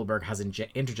Bill Goldberg has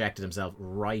interjected himself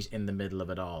right in the middle of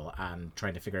it all and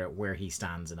trying to figure out where he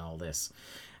stands in all this.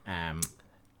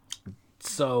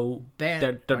 So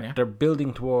they're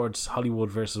building towards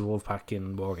Hollywood versus Wolfpack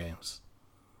in War Games.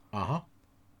 Uh-huh.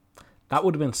 That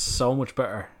would have been so much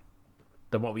better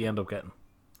than what we end up getting.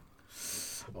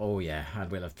 Oh yeah,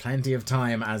 and we'll have plenty of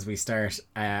time as we start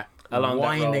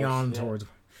winding on towards,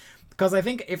 because I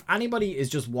think if anybody is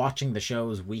just watching the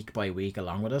shows week by week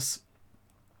along with us,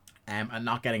 and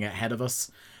not getting ahead of us,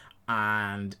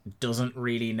 and doesn't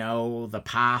really know the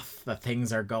path that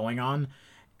things are going on,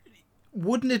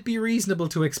 wouldn't it be reasonable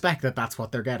to expect that that's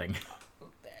what they're getting?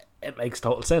 It makes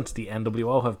total sense. The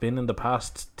NWO have been in the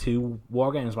past 2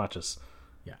 War Games matches.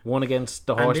 Yeah. One against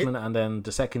the Horsemen, and then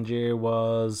the second year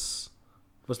was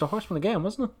the Horsemen again,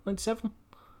 wasn't it? 97?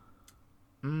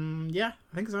 Yeah,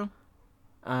 I think so.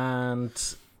 And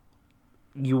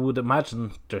you would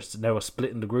imagine there's now a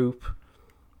split in the group.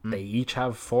 They each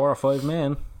have 4 or 5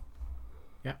 men.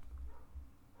 Yeah.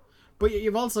 But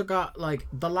you've also got, like,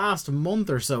 the last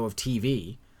month or so of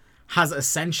TV has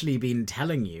essentially been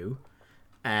telling you,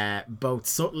 both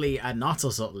subtly and not so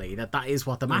subtly, that is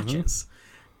what the match is.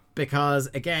 Because,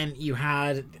 again, you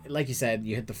had, like you said,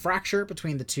 you had the fracture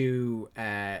between the two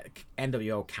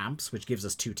NWO camps, which gives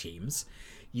us 2 teams.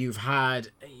 You've had,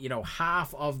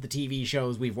 half of the TV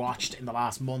shows we've watched in the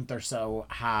last month or so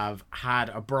have had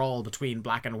a brawl between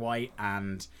Black and White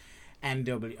and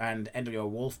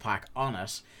NWO Wolfpack on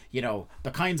it.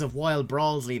 The kinds of wild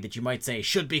brawls that you might say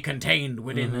should be contained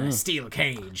within a steel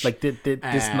cage. Like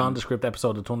this nondescript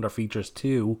episode of Thunder features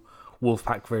 2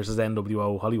 Wolfpack versus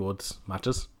NWO Hollywood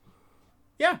matches.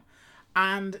 Yeah.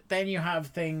 And then you have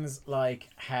things like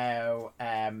how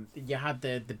you had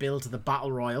the build to the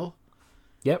Battle Royal.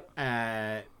 Yep.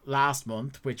 Last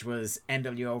month, which was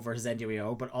NWO versus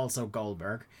NWO, but also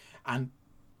Goldberg. And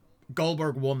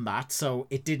Goldberg won that, so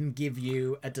it didn't give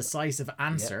you a decisive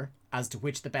answer as to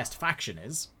which the best faction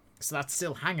is. So that's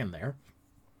still hanging there.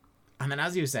 And then,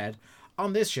 as you said,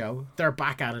 on this show, they're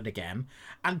back at it again.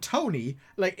 And Tony,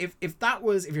 like, if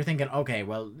you're thinking, okay,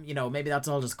 well, maybe that's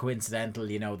all just coincidental,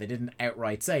 they didn't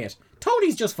outright say it.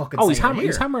 Tony's just fucking saying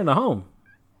he's hammering it home.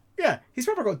 Yeah, he's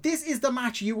probably going, this is the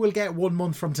match you will get 1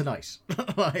 month from tonight.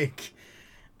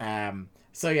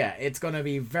 So yeah, it's going to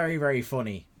be very, very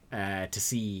funny to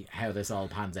see how this all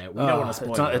pans out. We don't want to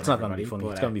spoil it. It's not going to be funny.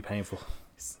 It's going to be painful.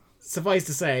 Suffice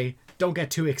to say, don't get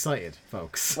too excited,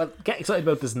 folks. Well, get excited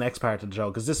about this next part of the show,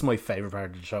 because this is my favourite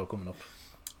part of the show coming up.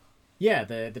 Yeah,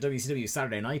 the WCW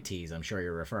Saturday Night Tease, I'm sure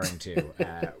you're referring to,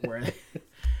 where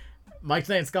Mike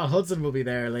Tenay and Scott Hudson will be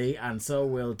there, Lee, and so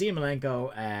will Dean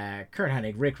Malenko, Kurt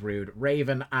Hennig, Rick Rude,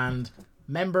 Raven, and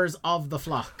members of the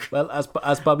flock. Well,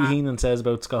 as Bobby Heenan says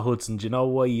about Scott Hudson, do you know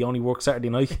why he only works Saturday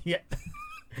night? Yeah.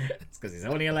 It's because he's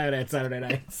only allowed out Saturday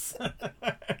nights.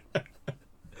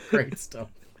 Great stuff.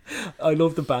 I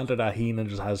love the banter that Heenan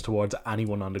just has towards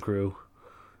anyone on the crew.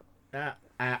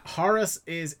 Horace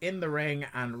is in the ring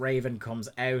and Raven comes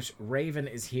out. Raven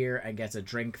is here and gets a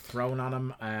drink thrown on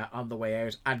him on the way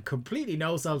out and completely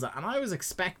no-sells it. And I was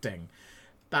expecting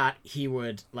that he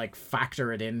would like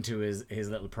factor it into his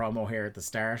little promo here at the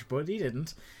start, but he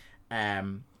didn't.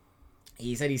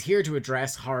 He said he's here to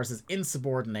address Horace's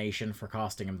insubordination for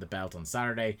costing him the belt on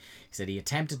Saturday. He said he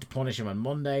attempted to punish him on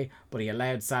Monday, but he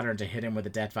allowed Saturn to hit him with a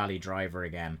Death Valley driver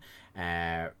again.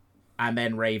 And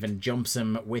then Raven jumps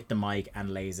him with the mic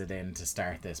and lays it in to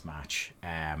start this match.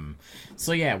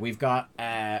 So yeah, we've got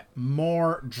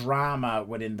more drama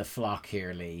within the flock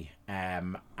here, Lee.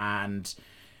 And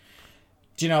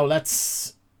you know,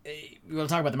 we'll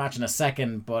talk about the match in a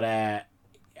second, but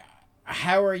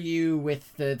how are you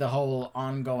with the whole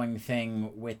ongoing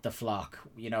thing with the flock?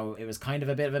 You know, it was kind of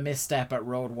a bit of a misstep at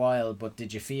Road Wild, but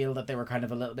did you feel that they were kind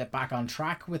of a little bit back on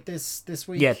track with this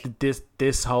week? Yeah,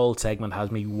 this whole segment has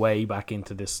me way back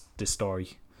into this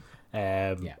story.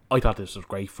 I thought this was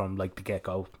great from like the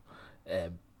get-go.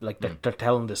 They're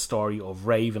telling this story of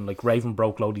Raven. Like, Raven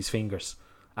broke Lodi's fingers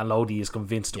and Lodi is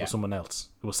convinced it was someone else.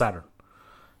 It was Saturn.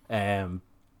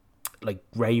 Like,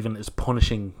 Raven is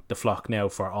punishing the flock now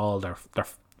for all their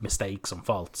mistakes and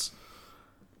faults,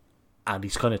 and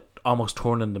he's kind of almost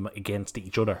turning them against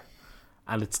each other.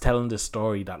 And it's telling this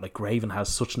story that like Raven has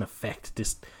such an effect,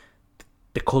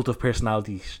 the cult of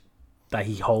personality that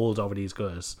he holds over these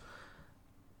guys,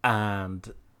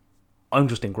 and I'm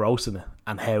just engrossed in it,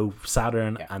 and how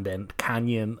Saturn and then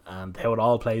Canyon and how it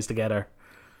all plays together.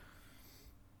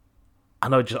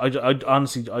 And I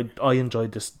honestly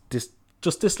enjoyed this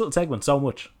little segment so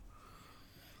much.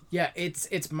 Yeah,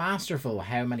 it's masterful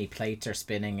how many plates are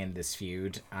spinning in this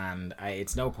feud, and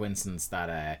it's no coincidence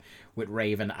that with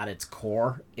Raven at its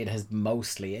core, it has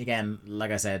mostly, again,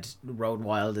 like I said, Road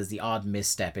Wild is the odd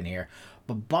misstep in here,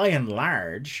 but by and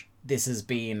large, this has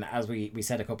been, as we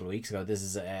said a couple of weeks ago, this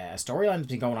is a storyline that's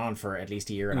been going on for at least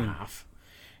a year and a half.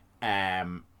 A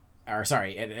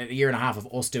year and a half of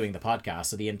us doing the podcast,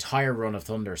 so the entire run of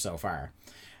Thunder so far.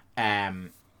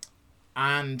 And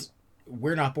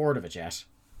we're not bored of it yet.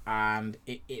 And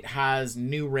it has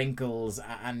new wrinkles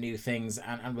and new things,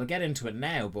 and we'll get into it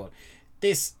now, but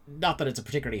this, not that it's a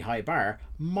particularly high bar,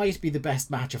 might be the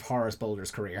best match of Horace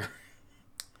Boulder's career.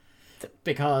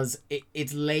 Because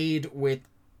it's laid with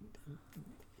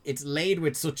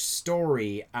such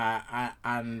story,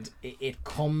 and it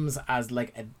comes as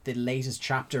like the latest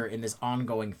chapter in this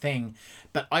ongoing thing,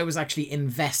 that I was actually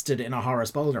invested in a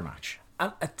Horace Boulder match.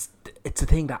 And it's a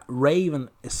thing that Raven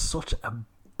is such a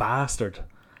bastard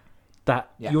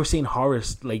that you're seeing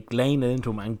Horace like laying it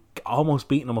into him and almost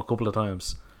beating him a couple of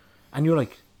times, and you're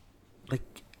like,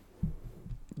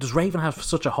 does Raven have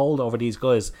such a hold over these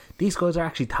guys? These guys are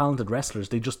actually talented wrestlers.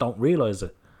 They just don't realize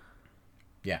it.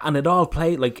 Yeah, and it all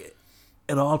plays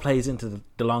into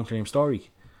the long term story,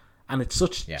 and it's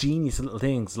such genius little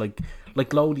things.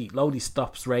 Like Lodi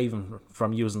stops Raven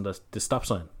from using the stop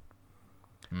sign.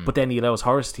 But then he allows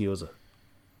Horace to use it.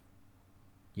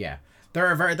 Yeah.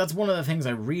 That's one of the things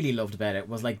I really loved about it,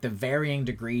 was like the varying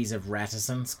degrees of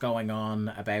reticence going on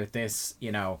about this.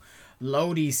 You know,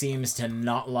 Lodi seems to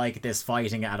not like this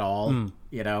fighting at all.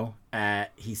 You know,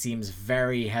 he seems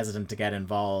very hesitant to get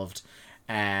involved.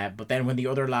 But then when the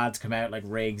other lads come out, like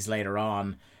Riggs later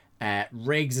on,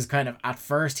 Riggs is kind of, at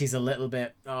first he's a little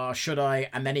bit, oh, should I?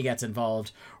 And then he gets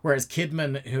involved. Whereas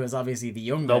Kidman, who is obviously the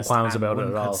youngest, no qualms about it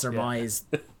at all. Surmise,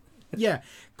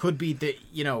 could be the,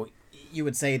 you know, you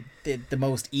would say the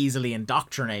most easily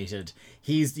indoctrinated.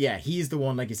 He's the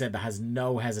one, like you said, that has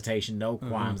no hesitation, no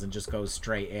qualms, and just goes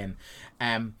straight in.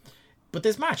 But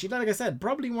this match, like I said,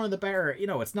 probably one of the better, you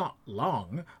know, it's not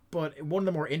long, but one of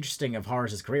the more interesting of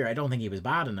Horace's career. I don't think he was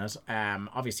bad in it.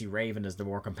 Obviously, Raven is the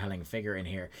more compelling figure in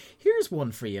here. Here's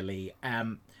one for you, Lee.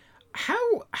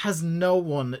 How has no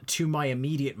one, to my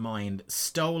immediate mind,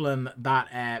 stolen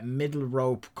that middle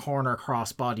rope corner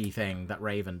crossbody thing that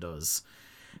Raven does?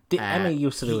 Emma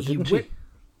used to do it, didn't she?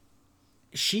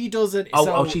 She does it.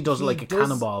 She does it like a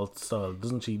cannonball style,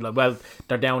 doesn't she? Like, well,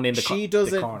 they're down in the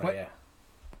corner.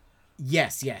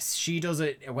 Yes, she does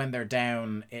it when they're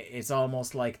down. It's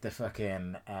almost like the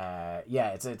fucking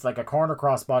it's like a corner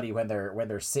crossbody when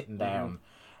they're sitting down.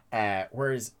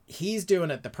 Whereas he's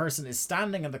doing it, the person is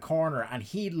standing in the corner and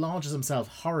he launches himself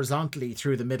horizontally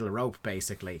through the middle rope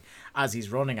basically as he's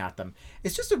running at them.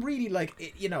 It's just a really,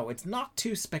 like, you know, it's not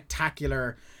too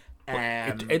spectacular.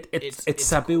 It's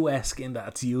Sabu-esque in that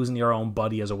it's using your own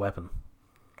body as a weapon.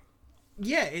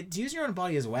 Yeah, it's using your own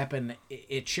body as a weapon.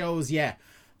 It shows,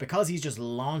 because he's just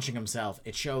launching himself,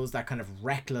 it shows that kind of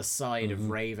reckless side of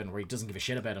Raven where he doesn't give a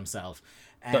shit about himself.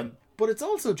 But it's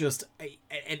also just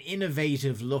an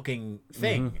innovative looking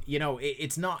thing. You know,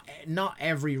 it's not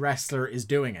every wrestler is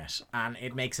doing it, and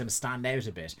it makes him stand out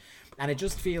a bit. And it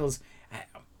just feels,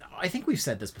 I think we've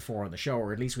said this before on the show,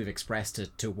 or at least we've expressed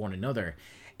it to one another.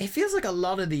 It feels like a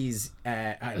lot of these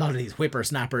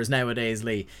whippersnappers nowadays,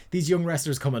 Lee, these young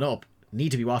wrestlers coming up, need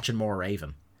to be watching more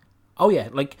Raven. Oh yeah,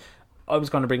 like I was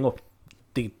going to bring up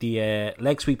the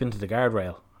leg sweep into the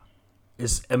guardrail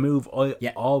is a move I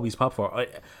always pop for.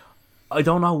 I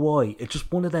don't know why. It's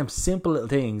just one of them simple little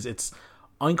things. It's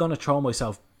I'm going to throw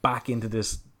myself back into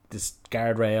this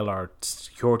guardrail or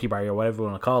security barrier, whatever you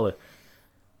want to call it.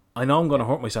 I know I'm going to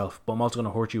hurt myself, but I'm also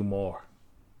going to hurt you more.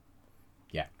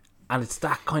 Yeah. And it's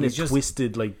that kind of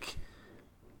twisted, like,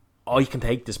 I can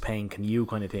take this pain, can you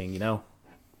kind of thing, you know?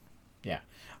 Yeah.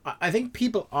 I think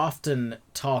people often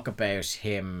talk about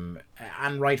him,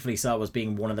 and rightfully so, as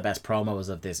being one of the best promos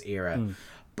of this era.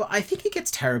 But I think he gets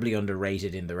terribly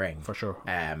underrated in the ring. For sure.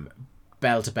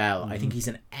 Bell to bell. I think he's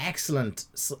an excellent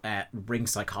ring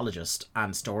psychologist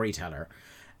and storyteller.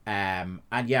 And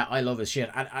yeah, I love his shit.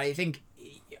 And I think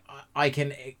I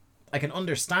can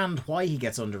understand why he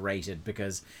gets underrated,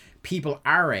 because people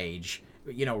our age,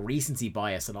 you know, recency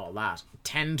bias and all that,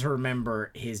 tend to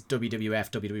remember his WWF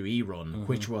WWE run,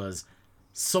 which was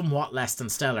somewhat less than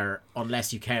stellar,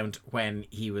 unless you count when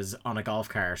he was on a golf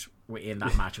cart in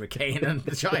that match with Kane and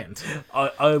the Giant.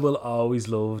 I will always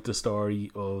love the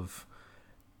story of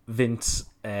Vince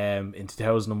in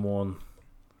 2001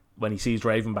 when he sees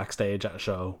Raven backstage at a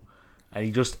show, and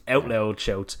he just out loud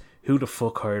shouts, "Who the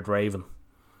fuck hired Raven?"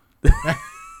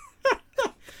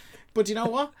 But you know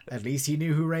what? At least he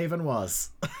knew who Raven was.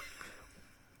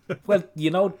 Well,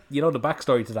 you know the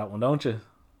backstory to that one, don't you?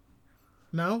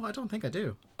 No, I don't think I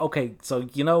do. Okay, so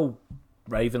you know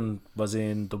Raven was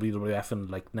in WWF in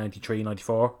like 93,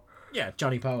 94. Yeah,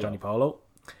 Johnny Polo.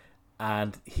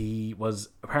 And he was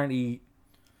apparently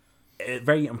a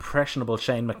very impressionable.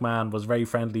 Shane McMahon was very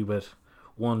friendly with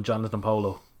one Jonathan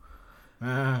Polo.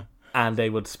 And they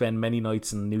would spend many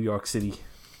nights in New York City.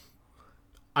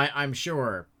 I'm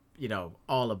sure, you know,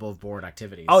 all above board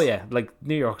activities. Oh yeah, like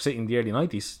New York City in the early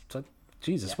 90s. Like,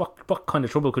 Jesus, yeah. What kind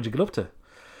of trouble could you get up to?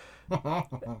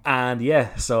 And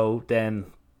yeah, so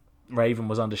then Raven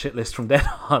was on the shit list from then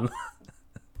on.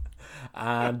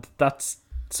 And that's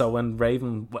so when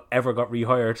Raven ever got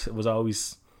rehired, it was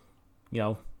always, you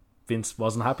know, Vince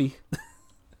wasn't happy.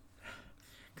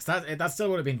 Because that still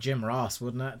would have been Jim Ross,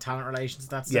 wouldn't it? Talent relations at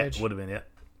that stage? Yeah, it would have been, yeah.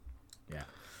 Yeah.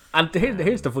 And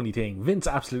here's the funny thing. Vince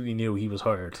absolutely knew he was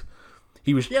hired.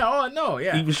 He was... Yeah, oh, no,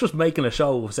 yeah. He was just making a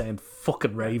show saying,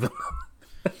 fucking Raven.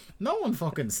 No one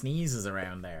fucking sneezes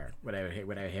around there without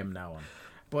him knowing.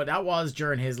 But that was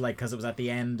during his, like, because it was at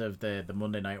the end of the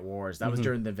Monday Night Wars. That was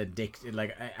during the vindictive,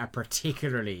 like, a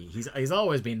particularly... He's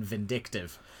always been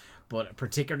vindictive, but a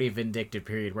particularly vindictive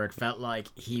period where it felt like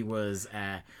he was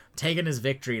taking his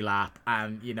victory lap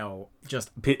and, you know,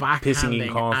 just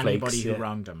backhanding anybody who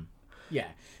wronged him. Yeah.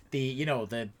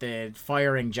 The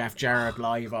firing Jeff Jarrett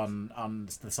live on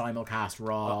the simulcast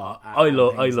Raw. I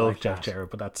love Jeff Jarrett,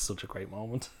 but that's such a great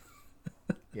moment.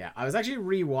 Yeah, I was actually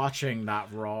rewatching that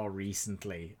Raw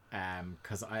recently,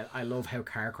 because I love how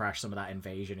car crash some of that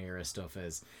Invasion era stuff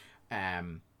is.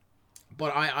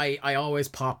 But I always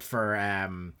pop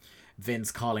for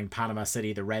Vince calling Panama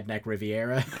City the Redneck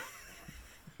Riviera.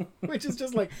 Which is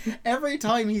just like every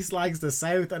time he slags the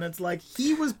South, and it's like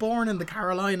he was born in the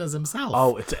Carolinas himself.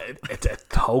 Oh, it's a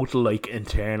total like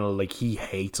internal, like he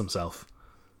hates himself.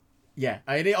 Yeah,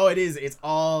 it is. It's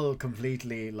all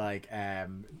completely like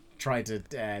try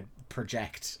to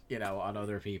project, you know, on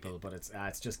other people, but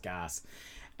it's just gas.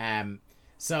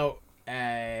 So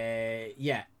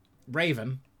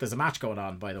Raven. There's a match going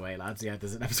on, by the way, lads. Yeah,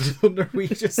 there's an episode of Thunder. We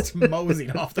just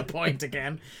moseying off the point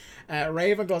again.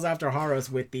 Raven goes after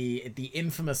Horace with the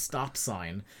infamous stop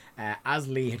sign. As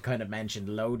Lee had kind of mentioned,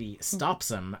 Lodi stops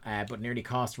him, but nearly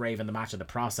cost Raven the match in the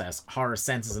process. Horace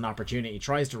senses an opportunity,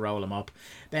 tries to roll him up,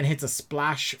 then hits a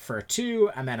splash for a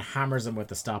 2, and then hammers him with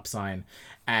the stop sign.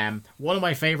 One of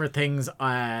my favorite things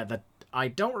that I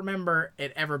don't remember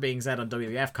it ever being said on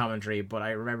WWF commentary, but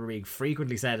I remember being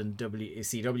frequently said in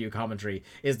WCW commentary,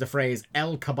 is the phrase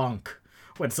El Kabonk,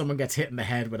 when someone gets hit in the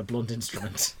head with a blunt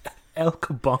instrument. El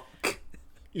Kabonk.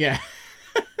 Yeah.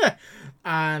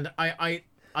 And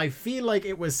I feel like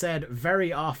it was said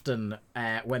very often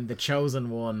when the Chosen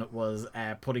One was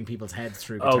putting people's heads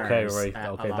through guitars. Okay, right.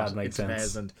 Okay, that makes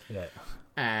sense. And yeah.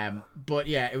 But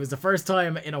yeah, it was the first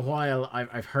time in a while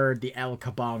I've heard the El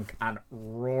Kabonk and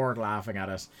roared laughing at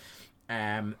it.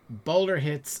 Boulder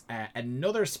hits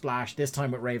another splash, this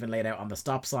time with Raven laid out on the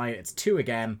stop sign. It's 2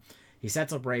 again. He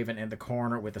sets up Raven in the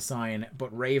corner with the sign,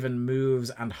 but Raven moves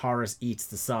and Horace eats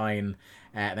the sign,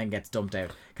 then gets dumped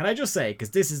out. Can I just say, because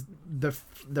this is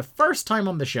the first time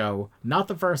on the show, not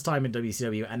the first time in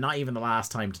WCW, and not even the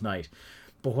last time tonight,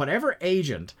 but whatever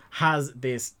agent has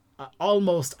this,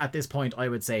 almost at this point, I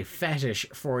would say, fetish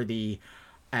for the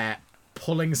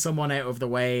pulling someone out of the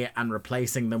way and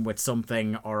replacing them with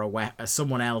something or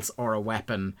someone else or a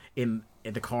weapon in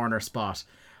the corner spot,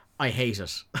 I hate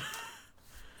it.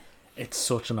 It's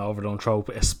such an overdone trope,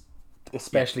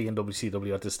 especially in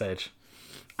WCW at this stage.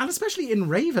 And especially in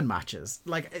Raven matches.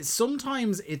 Like,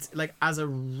 sometimes it's like as a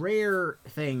rare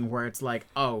thing where it's like,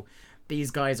 oh, these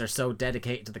guys are so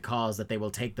dedicated to the cause that they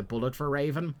will take the bullet for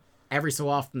Raven. Every so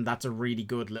often, that's a really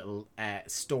good little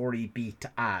story beat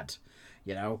to add,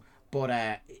 you know?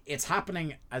 But it's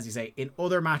happening, as you say, in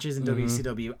other matches in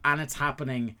WCW, and it's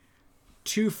happening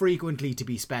too frequently to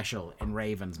be special in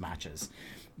Raven's matches.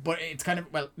 But it's kind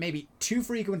of, well, maybe too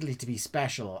frequently to be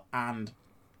special and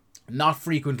not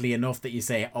frequently enough that you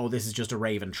say, oh, this is just a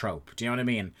Raven trope. Do you know what I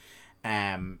mean?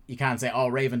 You can't say, oh,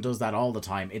 Raven does that all the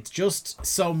time. It's just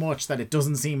so much that it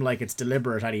doesn't seem like it's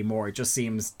deliberate anymore. It just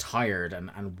seems tired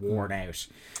and worn out.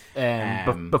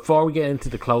 But before we get into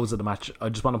the close of the match, I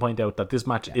just want to point out that this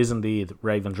match is indeed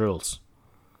Raven's rules.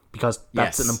 Because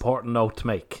that's an important note to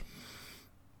make.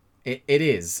 It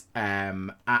is.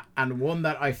 And one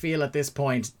that I feel at this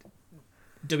point,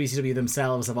 WCW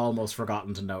themselves have almost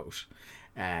forgotten to note.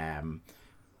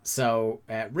 So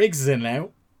Riggs is in now.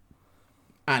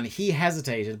 And he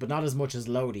hesitated, but not as much as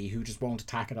Lodi, who just won't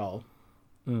attack at all.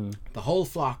 The whole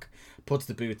flock puts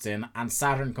the boots in, and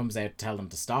Saturn comes out to tell them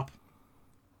to stop.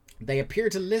 They appear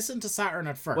to listen to Saturn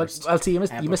at first. Well, see, you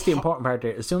missed the important part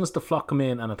there. As soon as the flock come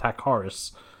in and attack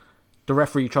Horace, the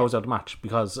referee throws out the match,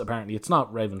 because apparently it's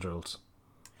not Raven's rules.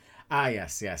 Ah,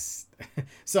 yes.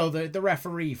 So the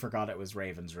referee forgot it was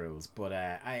Raven's rules. But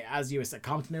as you said,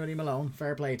 continuity Malone,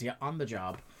 fair play to you on the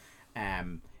job.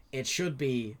 It should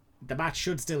be... The match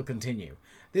should still continue.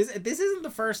 This isn't the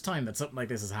first time that something like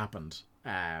this has happened.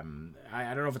 I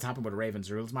don't know if it's happened with a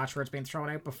Raven's Rules match where it's been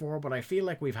thrown out before, but I feel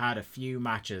like we've had a few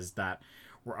matches that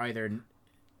were either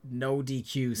no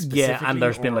DQ specifically. Yeah, and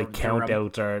there's been like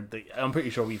countouts, I'm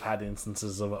pretty sure we've had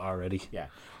instances of it already. Yeah,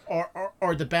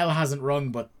 or the bell hasn't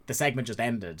rung, but the segment just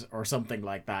ended, or something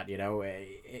like that. You know,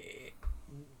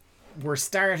 we're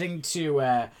starting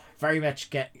to very much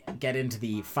get into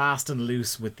the fast and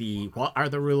loose with the what are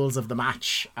the rules of the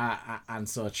match and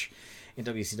such in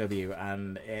WCW,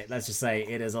 and let's just say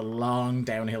it is a long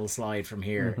downhill slide from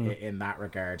here in that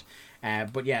regard.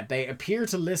 But yeah, they appear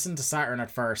to listen to Saturn at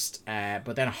first,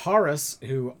 but then Horace,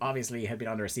 who obviously had been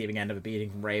on the receiving end of a beating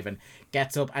from Raven,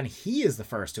 gets up and he is the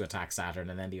first to attack Saturn,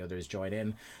 and then the others join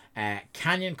in.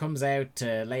 Canyon comes out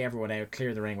to lay everyone out,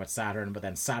 clear the ring with Saturn, but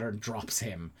then Saturn drops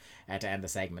him to end the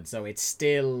segment. So it's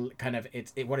still kind of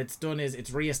what it's done is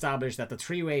it's reestablished that the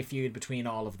three-way feud between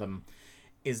all of them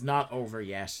is not over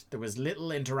yet. There was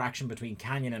little interaction between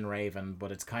Canyon and Raven,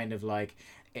 but it's kind of like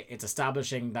it's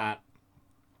establishing that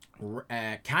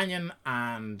Canyon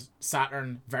and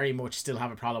Saturn very much still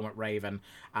have a problem with Raven,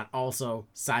 and also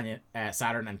Saturn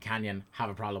and Canyon have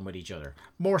a problem with each other.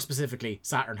 More specifically,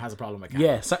 Saturn has a problem with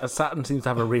Canyon. Yeah, Saturn seems to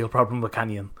have a real problem with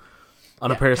Canyon on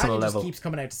a personal Canyon level. Just keeps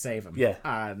coming out to save him. Yeah,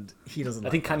 and he doesn't.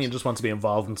 I think Canyon just wants to be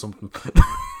involved in something.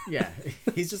 Yeah,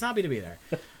 he's just happy to be there.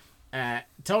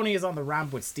 Tony is on the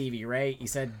ramp with Stevie Ray. He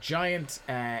said Giant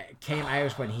came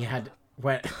out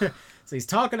when so he's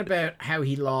talking about how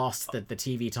he lost the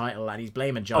TV title, and he's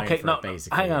blaming Giant for it,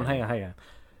 basically. Hang on.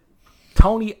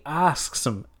 Tony asks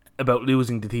him about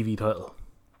losing the TV title.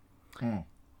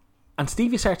 And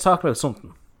Stevie starts talking about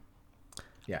something.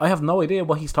 Yeah. I have no idea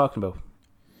what he's talking about.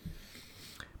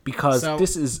 Because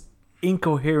this is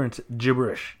incoherent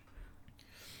gibberish.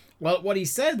 Well, what he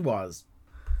said was...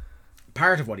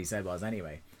 Part of what he said was,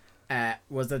 anyway,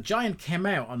 was that Giant came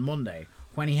out on Monday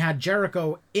when he had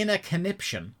Jericho in a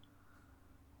conniption,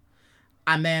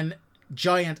 and then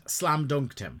Giant slam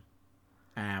dunked him.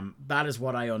 That is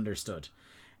what I understood.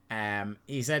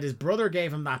 He said his brother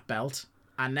gave him that belt,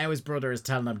 and now his brother is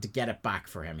telling him to get it back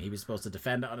for him. He was supposed to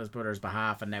defend it on his brother's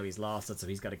behalf, and now he's lost it, so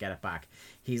he's got to get it back.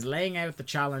 He's laying out the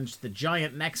challenge to the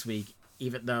Giant next week,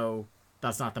 even though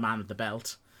that's not the man with the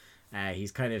belt.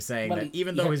 He's kind of saying that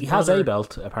even though he has a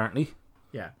belt, apparently.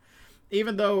 Yeah.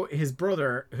 Even though his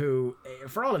brother, who,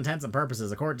 for all intents and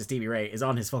purposes, according to Stevie Ray, is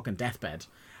on his fucking deathbed,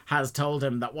 has told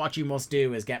him that what you must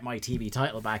do is get my TV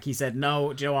title back. He said,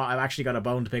 no, do you know what? I've actually got a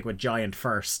bone to pick with Giant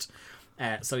first.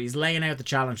 So he's laying out the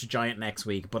challenge to Giant next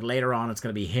week, but later on it's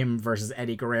going to be him versus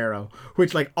Eddie Guerrero,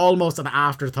 which, like, almost an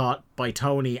afterthought by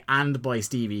Tony and by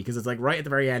Stevie, because it's like right at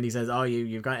the very end he says, oh,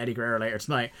 you've got Eddie Guerrero later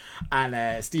tonight,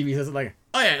 and Stevie says, like,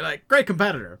 oh yeah, like, great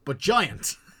competitor, but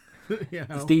Giant. You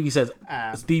know? Stevie says,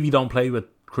 Stevie don't play with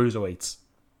cruiserweights.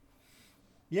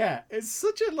 Yeah, it's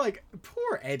such a, like,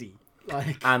 poor Eddie.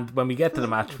 Like, and when we get to the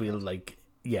match, we'll, like,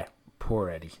 yeah, poor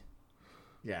Eddie.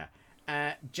 Yeah.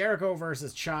 Jericho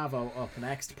versus Chavo up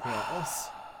next for us.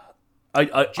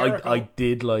 I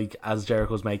did like, as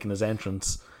Jericho's making his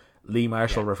entrance, Lee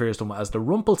Marshall refers to him as the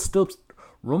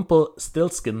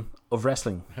Rumpelstiltskin of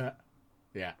wrestling.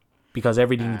 Yeah. Because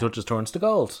everything he touches turns to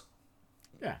gold.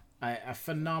 Yeah. A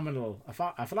phenomenal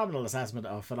assessment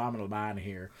of a phenomenal man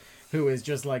here, who is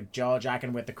just like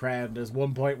jaw-jacking with the crowd. There's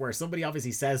one point where somebody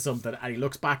obviously says something and he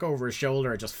looks back over his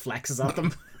shoulder and just flexes at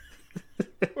them.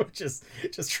 Which is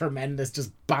just tremendous.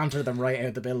 Just banter them right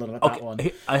out the building with that one.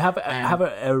 I have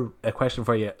a question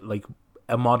for you, like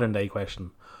a modern day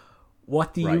question.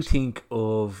 What do you think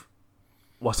of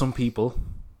what some people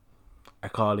are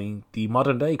calling the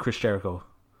modern day Chris Jericho,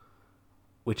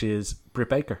 which is Britt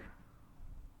Baker?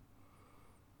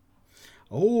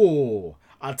 Oh,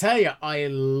 I'll tell you, I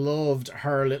loved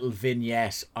her little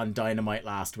vignette on Dynamite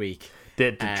last week.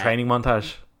 The training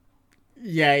montage.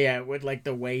 Yeah, with like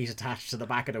the weight attached to the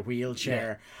back of the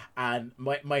wheelchair. Yeah. And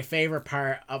my favourite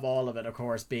part of all of it, of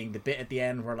course, being the bit at the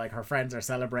end where like her friends are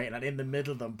celebrating and in the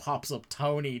middle of them pops up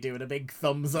Tony doing a big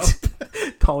thumbs up.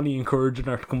 Tony encouraging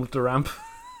her to come up the ramp.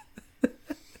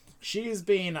 She's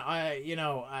been,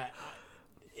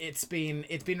 it's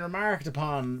been remarked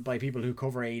upon by people who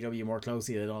cover AEW more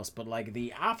closely than us, but like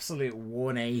the absolute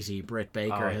 180 Britt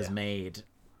Baker has made.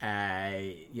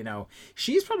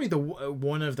 She's probably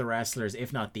one of the wrestlers,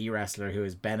 if not the wrestler, who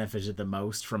has benefited the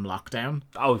most from lockdown.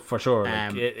 Oh, for sure.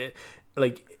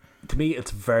 Like to me, it's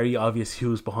very obvious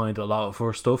who's behind a lot of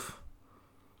her stuff.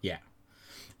 Yeah.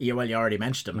 Well, you already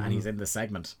mentioned him, and he's in this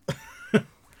segment.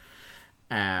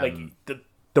 Like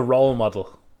the role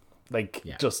model,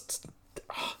 just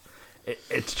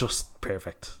it's just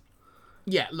perfect.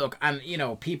 Yeah. Look, and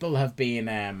people have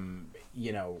been,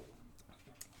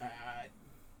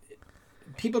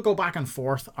 people go back and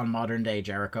forth on modern day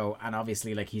Jericho, and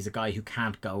obviously like he's a guy who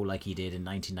can't go like he did in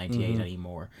 1998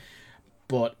 anymore,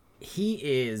 but he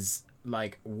is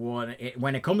like when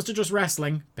it comes to just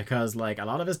wrestling, because like a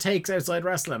lot of his takes outside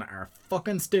wrestling are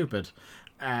fucking stupid,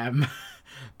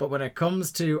 but when it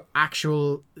comes to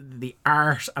the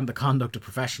art and the conduct of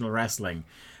professional wrestling,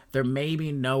 there may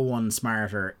be no one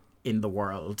smarter in the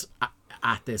world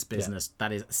at this business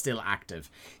that is still active.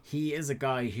 He is a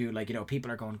guy who, like, people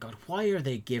are going, God, why are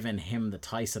they giving him the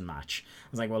Tyson match? I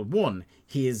was like, well, one,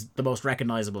 he is the most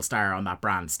recognizable star on that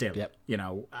brand still. Yep.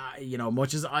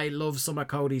 Much as I love some of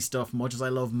Cody's stuff, much as I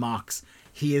love Mox,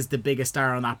 he is the biggest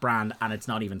star on that brand, and it's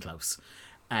not even close.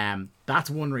 That's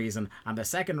one reason. And the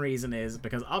second reason is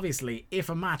because obviously if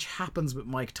a match happens with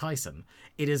Mike Tyson,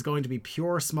 it is going to be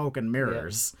pure smoke and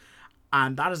mirrors. Yeah.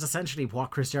 And that is essentially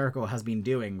what Chris Jericho has been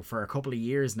doing for a couple of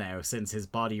years now, since his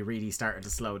body really started to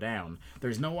slow down.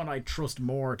 There's no one I trust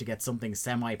more to get something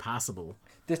semi-passable.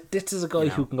 This is a guy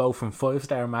who can go from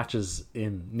 5-star matches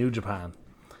in New Japan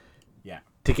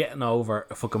to getting over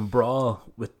a fucking brawl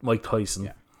with Mike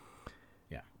Tyson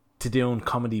to doing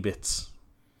comedy bits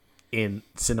in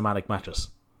cinematic matches.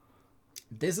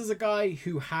 This is a guy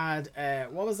who had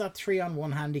what was that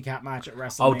 3-on-1 handicap match at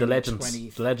WrestleMania?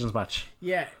 The Legends match.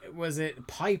 Yeah, was it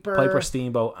Piper,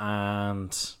 Steamboat,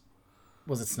 and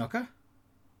was it Snuka?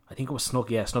 I think it was Snuka.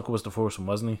 Yeah, Snuka was the first one,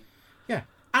 wasn't he? Yeah,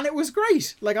 and it was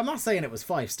great. Like, I'm not saying it was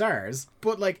 5 stars,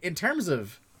 but like in terms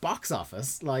of box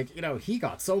office, like, he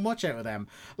got so much out of them.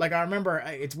 Like, I remember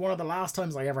it's one of the last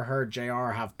times I ever heard JR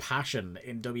have passion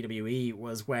in WWE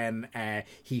was when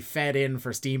he fed in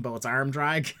for Steamboat's arm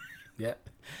drag. Yeah.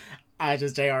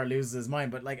 Just JR loses his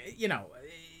mind. But like,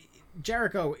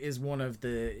 Jericho is one of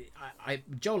the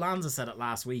Joe Lanza said it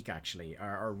last week actually,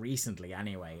 or recently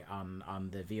anyway,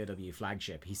 on the VOW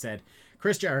flagship. He said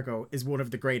Chris Jericho is one of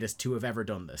the greatest to have ever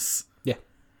done this. Yeah.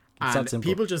 And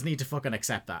people just need to fucking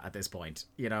accept that at this point.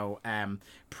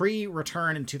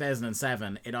 Pre-return in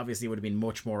 2007, it obviously would have been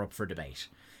much more up for debate.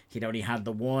 He'd only had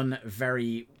the one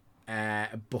very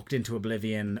booked into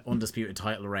oblivion, undisputed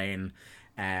title reign.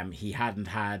 He hadn't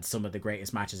had some of the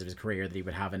greatest matches of his career that he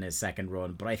would have in his second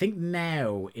run. But I think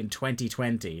now, in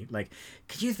 2020, like,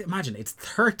 could you imagine? It's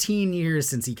 13 years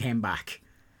since he came back.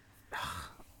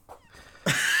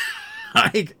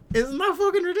 Like, isn't that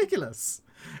fucking ridiculous?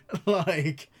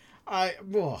 Like,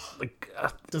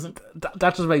 doesn't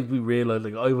that just makes me realize,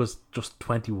 like, I was just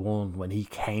 21 when he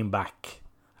came back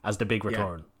as the big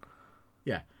return.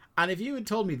 Yeah. And if you had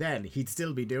told me then he'd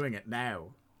still be doing it now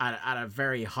at a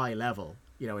very high level,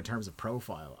 you know, in terms of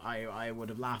profile, I would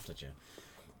have laughed at you.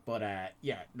 But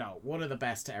one of the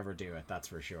best to ever do it, that's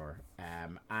for sure.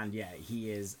 And yeah,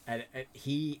 he is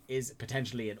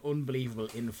potentially an unbelievable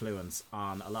influence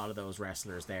on a lot of those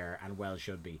wrestlers there, and well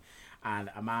should be.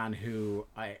 And a man who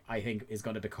I think is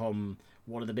going to become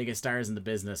one of the biggest stars in the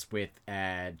business with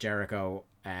Jericho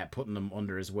putting them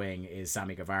under his wing is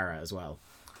Sammy Guevara as well.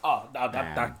 Oh,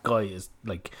 that guy is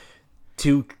like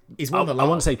he's one of the I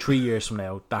want to say 3 years from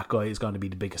now, that guy is going to be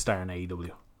the biggest star in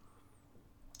AEW.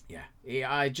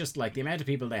 Yeah, I just like the amount of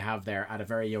people they have there at a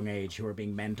very young age who are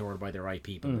being mentored by the right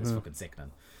people is fucking sickening.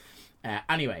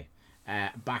 Anyway,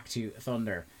 back to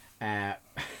Thunder.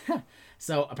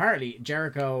 So apparently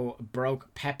Jericho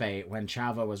broke Pepe when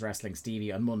Chavo was wrestling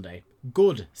Stevie on Monday.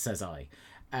 Good, says I.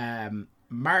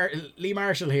 Lee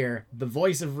Marshall here, the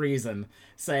voice of reason,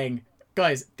 saying,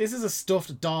 guys, this is a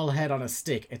stuffed doll head on a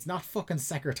stick. It's not fucking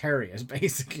Secretariat,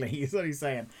 basically, is what he's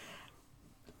saying.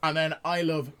 And then I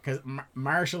love, because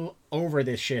Marshall over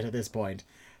this shit at this point.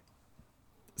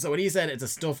 So when he said it's a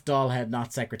stuffed doll head,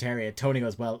 not Secretariat, Tony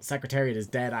goes, well, Secretariat is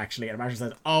dead, actually. And Marshall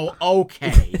says, oh,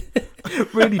 okay.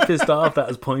 Really pissed off that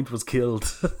his point was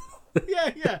killed.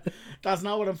 Yeah. That's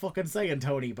not what I'm fucking saying,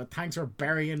 Tony, but thanks for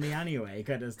burying me anyway,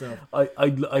 kind of stuff. I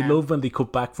love when they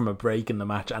cut back from a break in the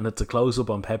match and it's a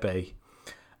close-up on Pepe.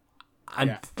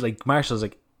 And, like, Marshall's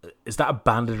like, is that a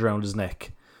bandage around his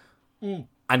neck?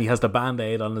 And he has the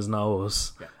band-aid on his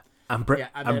nose. Yeah.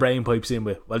 And Brain pipes in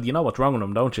with, well, you know what's wrong with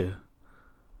him, don't you?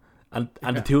 And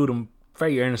the two of them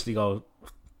very earnestly go,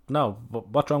 no,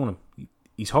 what's wrong with him?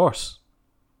 He's Hoarse.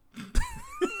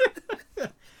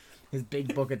 His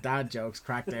big bucket dad jokes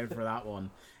cracked out for that one.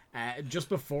 Just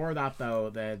before that, though,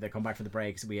 they come back for the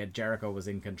breaks. We had Jericho was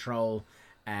in control.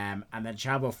 And then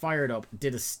Chavo fired up,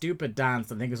 did a stupid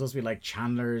dance. I think it was supposed to be like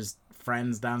Chandler's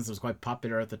Friends dance. It was quite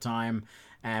popular at the time.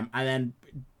 And then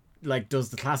like does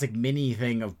the classic mini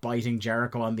thing of biting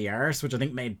Jericho on the arse, which I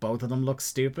think made both of them look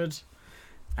stupid.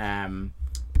 Then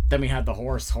we had the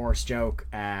horse joke.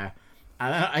 And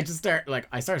then I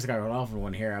started to go off on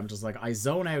one here. I'm just like, I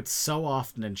zone out so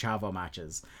often in Chavo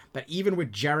matches, but even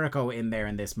with Jericho in there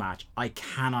in this match, I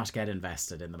cannot get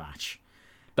invested in the match.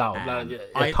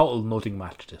 A total nothing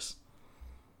match, this.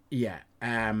 Yeah.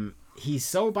 He's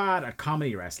so bad at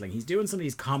comedy wrestling. He's doing some of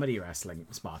these comedy wrestling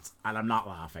spots, and I'm not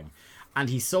laughing. And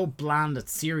he's so bland at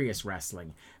serious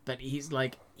wrestling that he's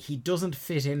like, he doesn't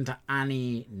fit into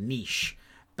any niche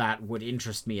that would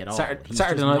interest me at all.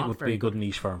 Saturday night would be a good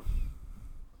niche for him.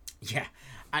 Yeah,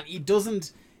 and he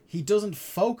doesn't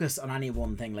focus on any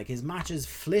one thing. Like, his matches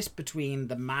flit between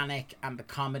the manic and the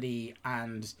comedy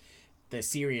and the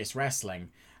serious wrestling,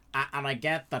 and I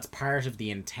get that's part of the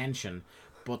intention,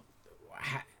 but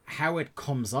how it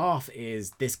comes off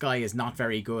is this guy is not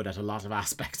very good at a lot of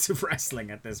aspects of wrestling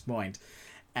at this point.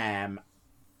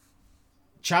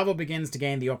 Chavo begins to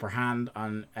gain the upper hand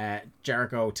on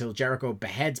Jericho till Jericho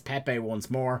beheads Pepe once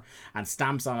more and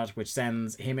stamps on it, which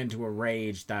sends him into a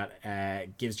rage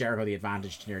that gives Jericho the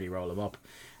advantage to nearly roll him up.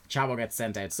 Chavo gets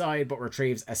sent outside but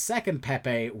retrieves a second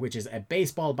Pepe, which is a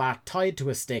baseball bat tied to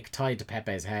a stick tied to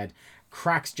Pepe's head,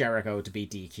 cracks Jericho to be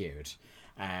DQ'd.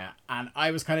 And I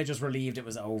was kind of just relieved it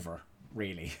was over,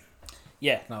 really.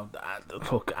 Yeah, no,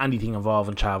 look, anything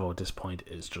involving Chavo at this point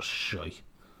is just shy.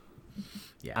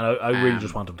 Yeah, and I really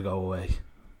just want him to go away.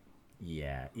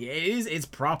 Yeah, it is. It's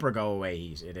proper go away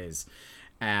heat. It is.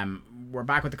 We're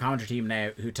back with the commentary team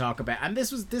now, who talk about, and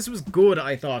this was good,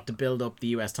 I thought, to build up the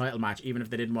US title match, even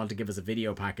if they didn't want to give us a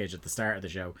video package at the start of the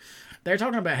show. They're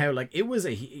talking about how, like, it was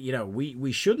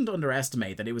we shouldn't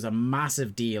underestimate that it was a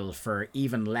massive deal for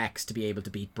even Lex to be able to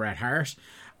beat Bret Hart,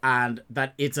 and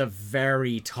that it's a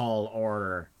very tall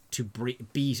order to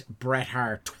beat Bret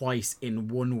Hart twice in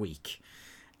 1 week.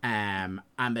 And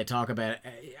they talk about,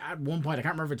 at one point, I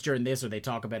can't remember if it's during this or they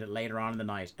talk about it later on in the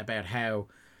night, about how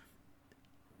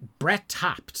Bret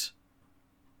tapped,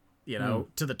 to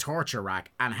the torture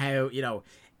rack, and how,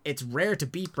 it's rare to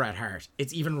beat Bret Hart.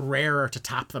 It's even rarer to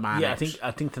tap the man out. I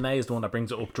think Tanay is the one that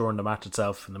brings it up during the match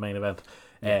itself in the main event.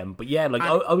 But yeah, like,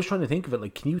 I was trying to think of it,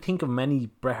 like, can you think of many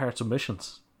Bret Hart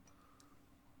submissions?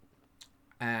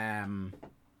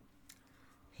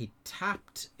 He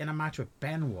tapped in a match with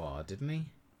Benoit, didn't he?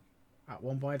 At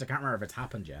one point, I can't remember if it's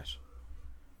happened yet.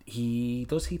 He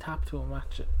tap to a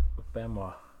match with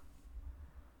Benoit?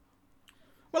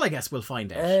 Well, I guess we'll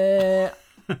find out.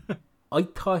 I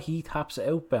thought he taps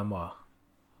out Benoit.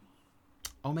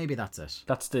 Oh, maybe that's it.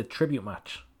 That's the tribute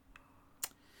match.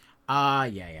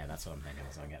 Yeah, that's what I'm thinking.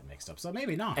 So I'm getting mixed up. So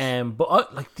maybe not.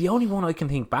 But like the only one I can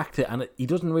think back to, and he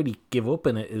doesn't really give up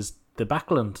in it, is the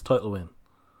Backlund title win.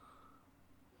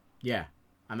 Yeah,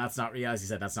 and that's not, as you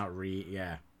said, that's not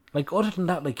yeah. Like, other than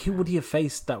that, like, who would he have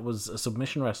faced that was a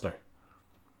submission wrestler?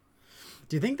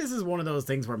 Do you think this is one of those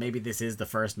things where maybe this is the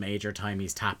first major time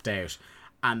he's tapped out,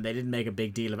 and they didn't make a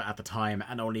big deal of it at the time,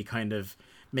 and only kind of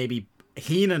maybe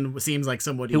Heenan seems like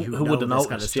somebody who would have noticed,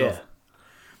 kind of stuff. Yeah.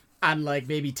 And like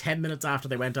maybe 10 minutes after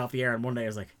they went off the air on Monday, I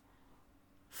was like,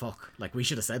 fuck, like we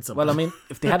should have said something. Well, I mean,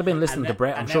 if they had been listening to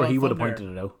Brett, I'm sure he would have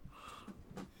pointed it out.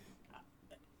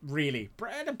 Really?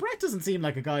 Brett doesn't seem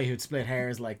like a guy who'd split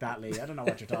hairs like that, Lee. I don't know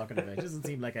what you're talking about. He doesn't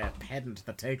seem like a pedant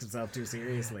that takes himself too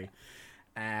seriously.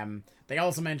 They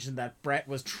also mentioned that Brett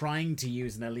was trying to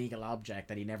use an illegal object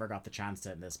that he never got the chance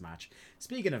to in this match.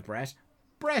 Speaking of Brett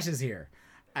is here.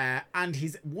 And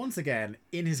he's once again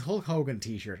in his Hulk Hogan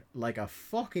t-shirt like a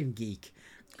fucking geek.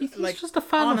 He's like, just a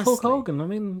fan of Hulk Hogan. I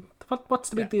mean, what's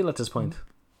the big deal at this point?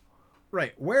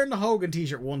 Right, wearing the Hogan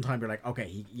t-shirt one time, you're like,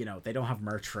 okay, they don't have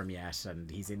merch for him yet, and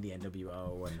he's in the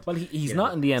NWO. And well, he's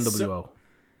not in the NWO.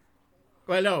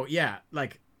 Well, no, yeah,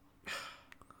 like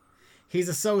he's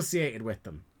associated with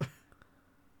them.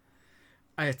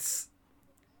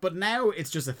 But now it's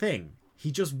just a thing.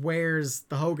 He just wears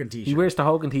the Hogan t-shirt. He wears the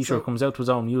Hogan t-shirt, comes out to his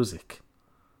own music.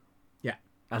 Yeah.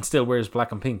 And still wears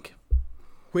black and pink.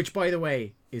 Which, by the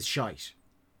way, is shite,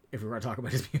 if we were to talk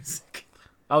about his music.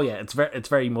 Oh, yeah, it's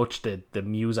very much the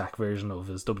Muzak version of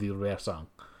his WWF song.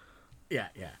 Yeah.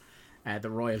 The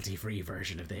royalty-free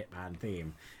version of the Hitman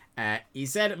theme. He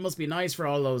said it must be nice for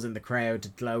all those in the crowd to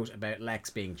gloat about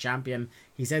Lex being champion.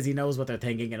 He says he knows what they're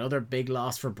thinking. Another big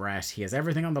loss for Brett. He has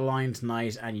everything on the line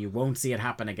tonight, and you won't see it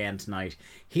happen again tonight.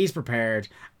 He's prepared,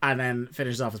 and then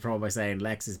finishes off his promo by saying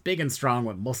Lex is big and strong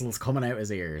with muscles coming out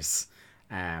his ears.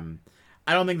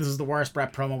 I don't think this was the worst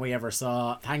Brett promo we ever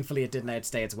saw. Thankfully, it didn't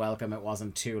outstay its welcome. It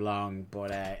wasn't too long,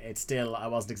 but I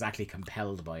wasn't exactly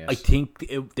compelled by it. I think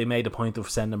they made a point of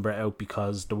sending Brett out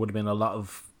because there would have been a lot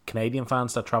of Canadian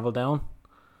fans that travel down.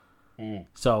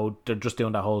 So they're just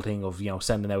doing that whole thing of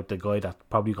sending out the guy that's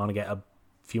probably going to get a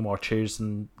few more cheers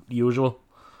than usual.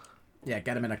 Yeah,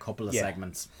 get him in a couple of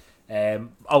segments.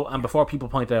 And before people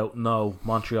point out, no,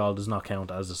 Montreal does not count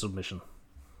as a submission.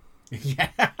 Yeah.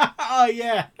 Oh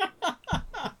yeah.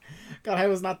 God, how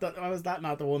was that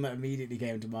not the one that immediately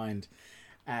came to mind?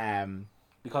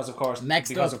 Because of course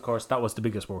that was the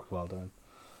biggest work of all time.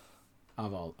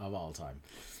 Of all time.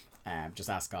 Just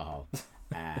ask Hall.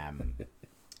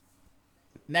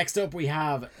 Next up, we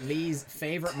have Lee's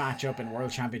favorite matchup in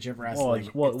World Championship Wrestling.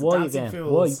 Why again?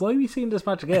 Why are we seeing this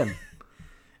match again?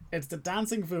 It's the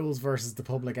Dancing Fools versus the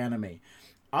Public Enemy.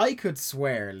 I could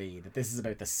swear, Lee, that this is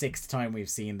about the 6th time we've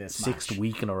seen this match. 6th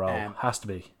week in a row. Has to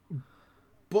be.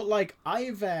 But like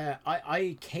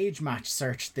I cage match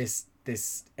searched this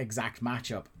exact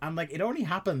matchup, and like it only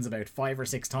happens about 5 or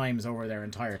 6 times over their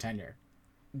entire tenure.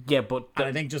 Yeah, but and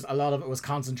I think just a lot of it was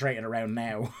concentrated around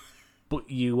now. But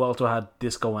you also had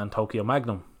Disco and Tokyo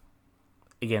Magnum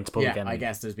against Public Enemy. I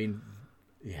guess there's been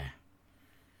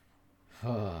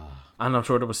and I'm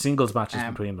sure there was singles matches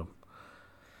between them.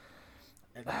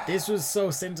 This was so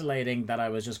scintillating that I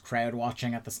was just crowd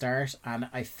watching at the start, and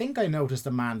I think I noticed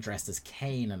a man dressed as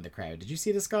Kane in the crowd. Did you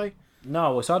see this guy?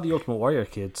 No, I saw the Ultimate Warrior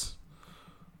kids.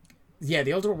 Yeah,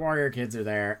 the Ultimate Warrior kids are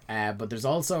there, but there's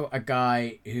also a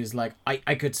guy who's like,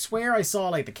 I could swear I saw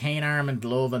like the Kane arm and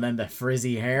glove and then the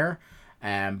frizzy hair,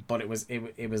 but it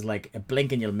was like a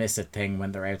blink and you'll miss it thing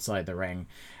when they're outside the ring.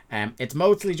 It's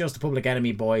mostly just the Public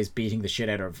Enemy boys beating the shit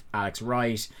out of Alex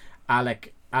Wright.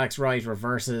 Alex Wright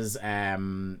reverses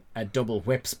a double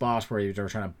whip spot where they're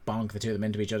trying to bonk the two of them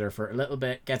into each other for a little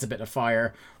bit, gets a bit of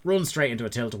fire, runs straight into a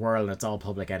tilt-a-whirl, and it's all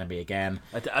Public Enemy again.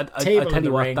 I tell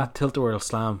you what, that tilt-a-whirl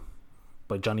slam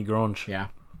by Johnny Grunge. Yeah.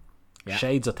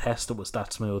 Shades of Test, it was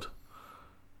that smooth.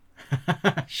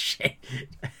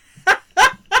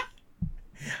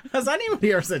 Has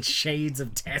anybody ever said Shades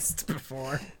of Test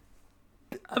before?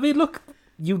 I mean, look,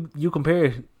 you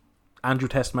compare Andrew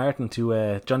Test Martin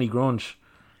to Johnny Grunge.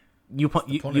 You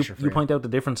point out the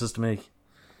differences to me.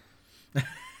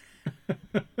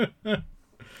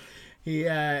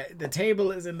 The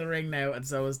table is in the ring now, and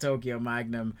so is Tokyo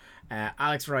Magnum.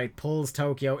 Alex Wright pulls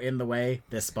Tokyo in the way,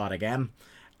 this spot again,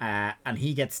 and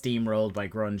he gets steamrolled by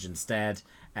Grunge instead.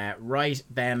 Wright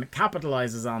then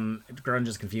capitalizes on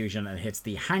Grunge's confusion and hits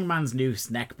the Hangman's Noose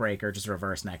neckbreaker, just a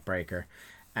reverse neckbreaker,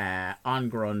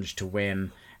 on Grunge to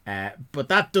win. But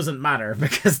that doesn't matter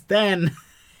because then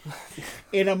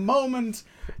in a moment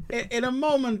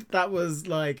that was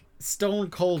like Stone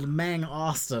Cold Meng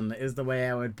Austin is the way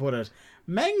I would put it.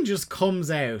 Meng just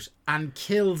comes out and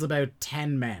kills about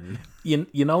 10 men. You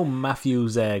know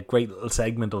Matthew's great little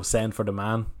segment of Send for the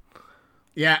Man?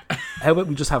 Yeah. How about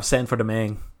we just have Send for the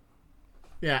Meng?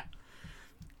 Yeah.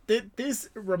 This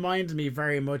reminded me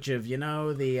very much of, you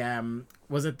know, the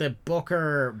was it the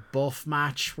Booker Buff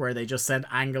match where they just sent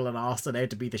Angle and Austin out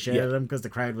to beat the shit out of them because the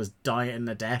crowd was dying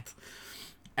to death.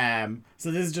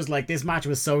 So this is just like, this match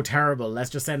was so terrible, let's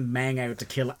just send Meng out to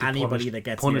kill anybody that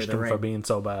gets near the ring. Punish them for being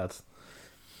so bad.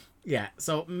 Yeah,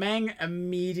 so Meng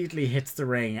immediately hits the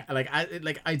ring.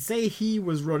 I'd say he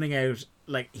was running out,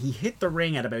 like he hit the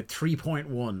ring at about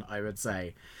 3.1, I would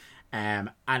say.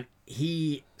 And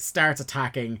he starts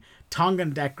attacking. Tongan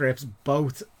deck grips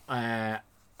both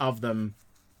of them,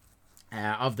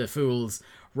 of the Fools.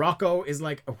 Rocco is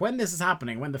like, when this is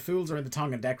happening, when the Fools are in the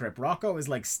Tongan deck grip, Rocco is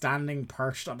like standing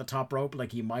perched on the top rope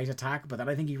like he might attack, but then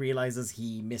I think he realizes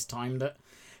he mistimed it.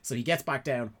 So he gets back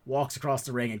down, walks across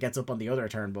the ring and gets up on the other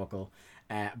turnbuckle.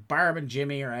 Barb and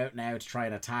Jimmy are out now to try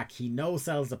and attack. He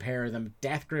no-sells the pair of them,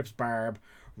 death grips Barb.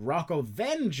 Rocco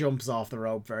then jumps off the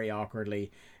rope very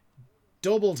awkwardly.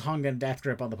 Double Tongan death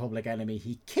grip on the Public Enemy.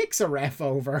 He kicks a ref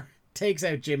over, takes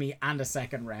out Jimmy and a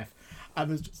second ref.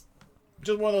 And it's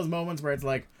just one of those moments where it's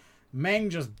like, Meng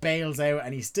just bails out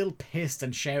and he's still pissed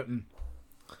and shouting.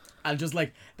 And just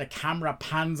like the camera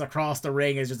pans across the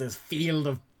ring as just this field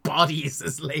of bodies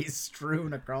is lays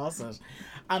strewn across it.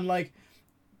 And like,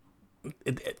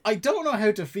 I don't know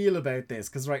how to feel about this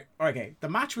because, right, okay, the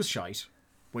match was shite.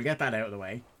 We'll get that out of the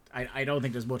way. I don't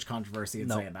think there's much controversy in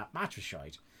saying that. Match was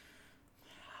shite.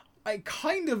 I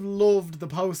kind of loved the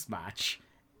post-match.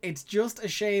 It's just a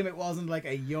shame it wasn't like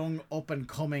a young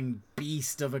up-and-coming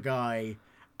beast of a guy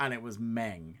and it was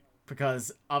Meng.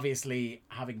 Because obviously,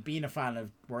 having been a fan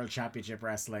of World Championship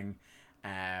Wrestling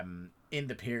in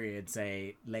the period,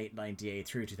 say, late 98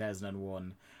 through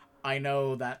 2001, I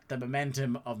know that the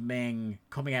momentum of Meng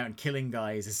coming out and killing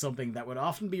guys is something that would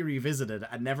often be revisited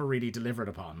and never really delivered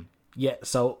upon. Yeah,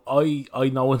 so I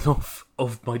know enough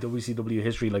of my WCW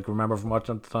history, like remember from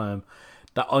watching at the time,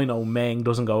 that I know Meng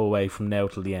doesn't go away from now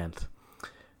till the end.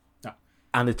 No.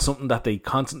 And it's something that they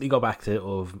constantly go back to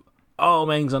of, oh,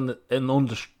 Meng's an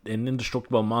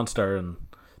indestructible monster, and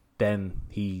then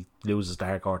he loses the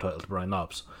hardcore title to Brian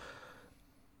Knobbs.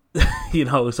 You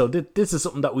know, so this is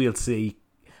something that we'll see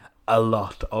a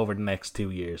lot over the next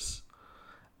 2 years.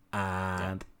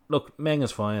 And look, Meng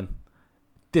is fine.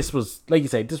 This was, like you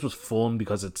say, this was fun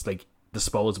because it's like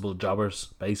disposable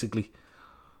jobbers, basically.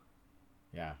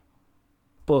 Yeah.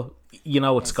 But, you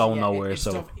know, it's going nowhere,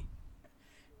 so... Tough.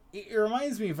 It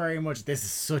reminds me very much, this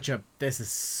is such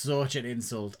an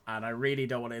insult, and I really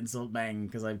don't want to insult Meng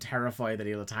because I'm terrified that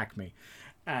he'll attack me.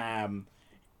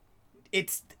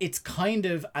 It's kind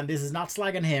of, and this is not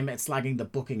slagging him, it's slagging the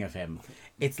booking of him.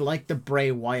 It's like the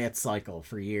Bray Wyatt cycle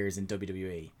for years in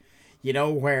WWE. You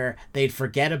know, where they'd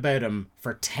forget about him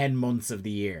for 10 months of the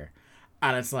year.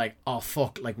 And it's like, oh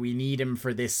fuck, like we need him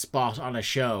for this spot on a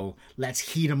show.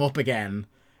 Let's heat him up again.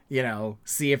 You know,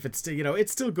 see if it's still, you know,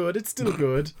 it's still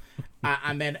good.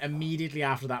 And then immediately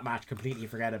after that match, completely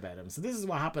forget about him. So this is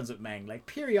what happens with Meng. Like,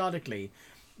 periodically,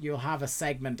 you'll have a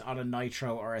segment on a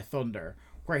Nitro or a Thunder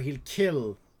where he'll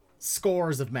kill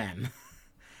scores of men.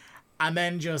 And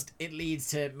then just, it leads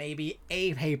to maybe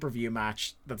a pay-per-view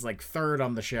match that's like third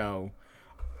on the show,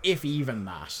 if even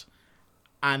that.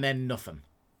 And then nothing.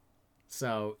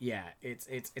 So, yeah,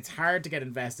 it's hard to get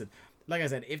invested. Like I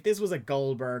said, if this was a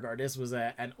Goldberg or this was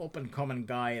an up-and-coming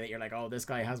guy that you're like, oh, this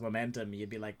guy has momentum, you'd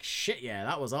be like, shit, yeah,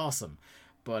 that was awesome.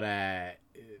 But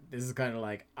this is kind of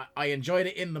like, I enjoyed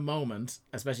it in the moment,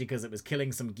 especially because it was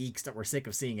killing some geeks that were sick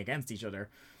of seeing against each other.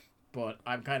 But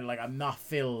I'm kind of like, I'm not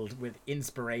filled with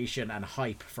inspiration and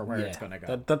hype for where it's going to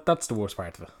go. That's the worst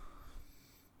part of it.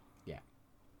 Yeah.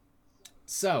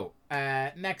 So,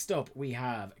 next up, we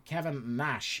have Kevin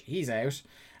Nash. He's out.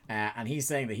 And he's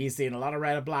saying that he's seeing a lot of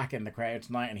red and black in the crowd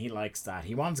tonight, and he likes that.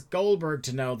 He wants Goldberg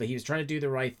to know that he was trying to do the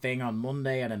right thing on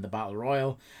Monday and in the Battle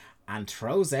Royal, and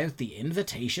throws out the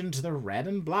invitation to the red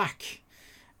and black.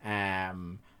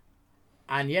 And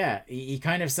yeah, he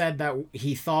kind of said that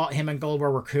he thought him and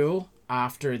Goldberg were cool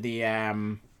after the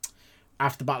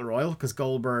Battle Royal, because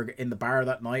Goldberg in the bar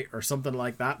that night or something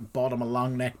like that bought him a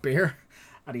long neck beer,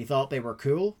 and he thought they were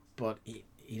cool, but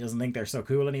he doesn't think they're so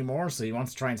cool anymore, so he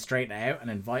wants to try and straighten it out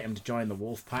and invite him to join the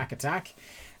Wolfpack attack.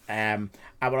 And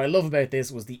what I love about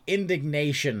this was the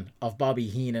indignation of Bobby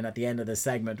Heenan at the end of this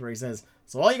segment, where he says,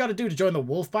 so all you got to do to join the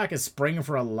Wolfpack is spring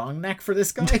for a long neck for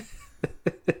this guy?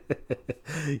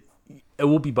 It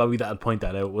would be Bobby that would point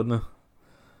that out, wouldn't it?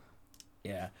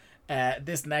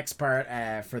 This next part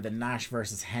for the Nash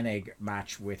versus Hennig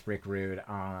match with Rick Rude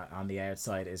on the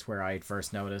outside is where I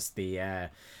first noticed the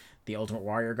Ultimate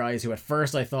Warrior guys, who at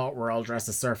first I thought were all dressed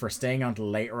as Surfer Sting until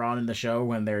later on in the show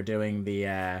when they're doing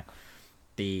the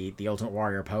Ultimate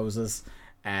Warrior poses.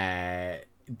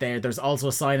 There's also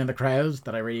a sign in the crowd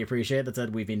that I really appreciate that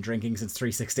said, "We've been drinking since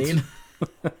 316."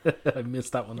 I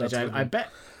missed that one. Which I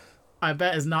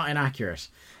bet is not inaccurate.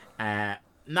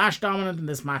 Nash dominant in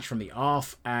this match from the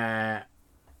off, but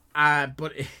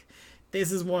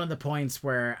this is one of the points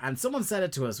where, and someone said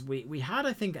it to us, we had,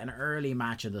 I think, an early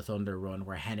match of the Thunder run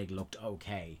where Hennig looked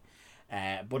okay,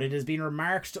 but it has been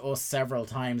remarked to us several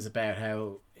times about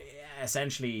how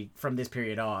essentially from this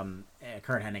period on,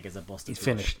 Curt Hennig is a busted. He's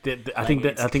finished. I think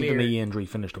the knee injury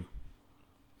finished him.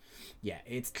 Yeah,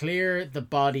 it's clear the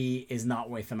body is not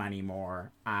with him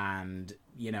anymore, and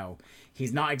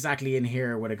he's not exactly in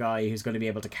here with a guy who's going to be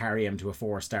able to carry him to a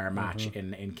 4-star match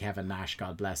in Kevin Nash,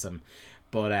 God bless him.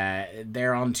 But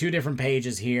they're on two different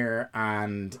pages here,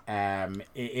 and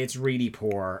it's really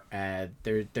poor.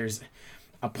 There's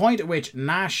a point at which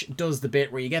Nash does the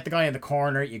bit where you get the guy in the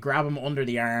corner, you grab him under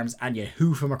the arms, and you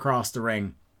hoof him across the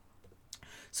ring.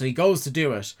 So he goes to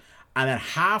do it, and then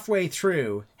halfway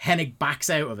through, Hennig backs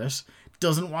out of it,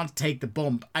 doesn't want to take the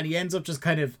bump, and he ends up just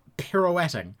kind of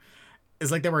pirouetting. It's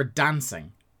like they were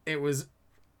dancing. It was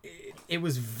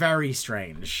very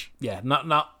strange. Yeah,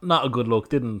 not a good look.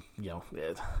 Didn't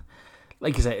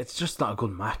like you said, it's just not a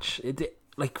good match.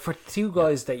 Like for two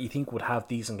guys that you think would have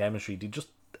decent chemistry,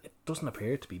 it doesn't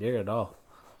appear to be there at all.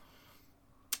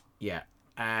 Yeah.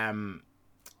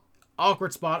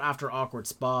 Awkward spot after awkward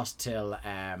spot till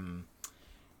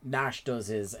Nash does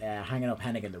his hanging up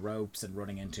Hennig in the ropes and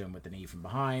running into him with the knee from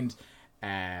behind.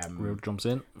 Rude jumps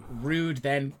in. Rude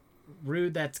then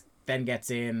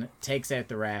gets in, takes out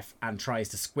the ref, and tries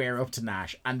to square up to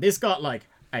Nash. And this got like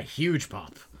a huge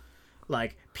pop.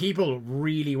 Like, people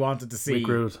really wanted to see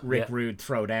Rick Rude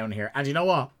throw down here. And you know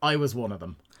what? I was one of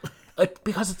them.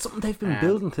 Because it's something they've been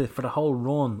building to for the whole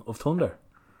run of Thunder.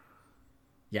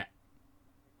 Yeah.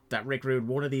 That Rick Rude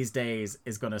one of these days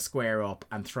is going to square up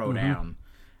and throw down.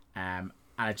 And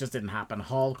it just didn't happen.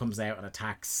 Hall comes out and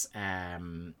attacks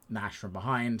Nash from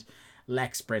behind.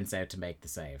 Lex sprints out to make the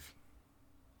save.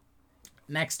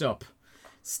 Next up,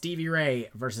 Stevie Ray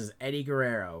versus Eddie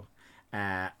Guerrero.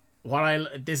 We're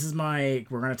going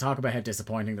to talk about how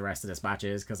disappointing the rest of this match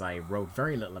is because I wrote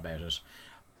very little about it.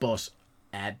 But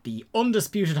the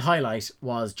undisputed highlight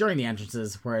was during the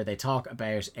entrances where they talk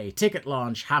about a ticket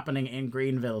launch happening in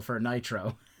Greenville for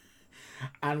Nitro.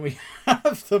 And we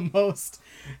have the most,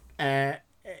 I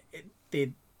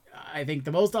think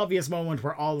the most obvious moment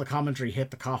where all the commentary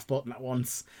hit the cough button at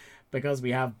once, because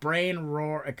we have Brain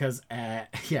roar, because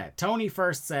Tony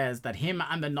first says that him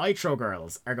and the Nitro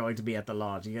Girls are going to be at the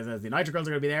launch. He says the Nitro Girls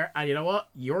are going to be there, and you know what?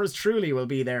 Yours truly will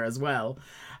be there as well.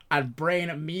 And Brain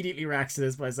immediately reacts to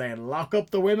this by saying, "Lock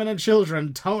up the women and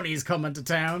children, Tony's coming to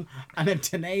town." And then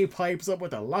Tenay pipes up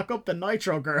with a "Lock up the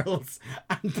Nitro Girls."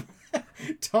 And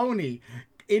Tony,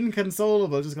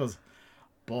 inconsolable, just goes,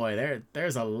 "Boy,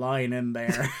 there's a line in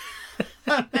there."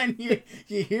 And then you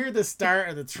hear the start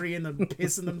of the three of them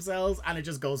pissing themselves, and it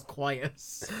just goes quiet.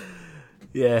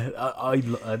 Yeah, I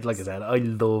like I said, I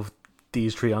love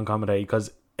these three on commentary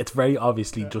because it's very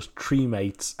obviously just three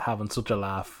mates having such a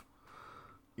laugh.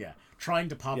 Yeah, trying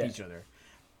to pop each other.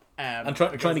 And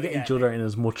trying to get each other in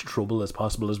as much trouble as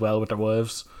possible as well with their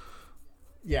wives.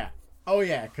 Yeah. Oh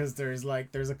yeah, because there's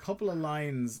a couple of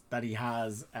lines that he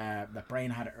has that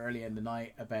Brain had earlier in the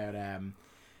night about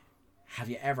have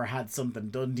you ever had something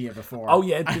done to you before? Oh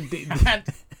yeah,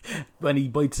 when he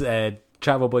bites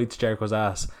Chavo bites Jericho's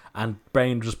ass, and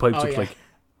Brain just pipes up like,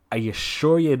 "Are you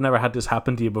sure you'd never had this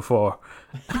happen to you before?"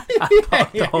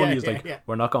 Tony's like,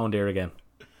 "We're not going there again."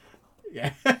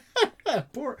 Yeah.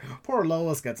 Poor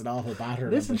Lois gets an awful batter.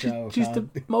 Listen, she's the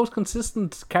most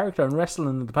consistent character in wrestling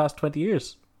in the past 20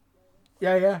 years.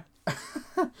 Yeah.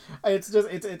 It's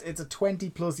a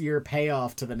 20+ year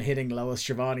payoff to them hitting Lois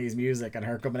Shivani's music and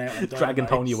her coming out and dragging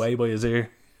Tony away by his ear.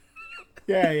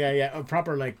 Yeah. A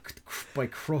proper by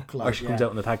crook or she comes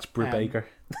out and attacks Britt Baker.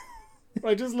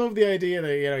 I just love the idea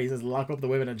that he says lock up the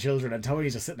women and children, and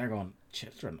Tony's just sitting there going,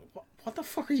 "Children? What the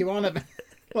fuck are you on about?"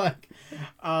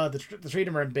 The three of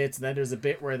them are in bits, and then there's a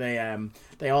bit where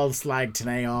they all slag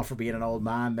Tenay off for being an old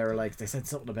man. They said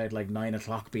something about 9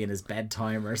 o'clock being his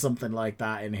bedtime or something like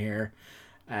that in here.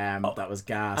 That was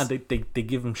gas. And they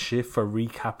give him shit for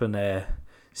recapping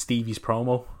Stevie's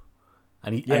promo,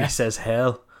 and he says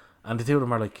hell, and the two of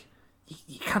them are like,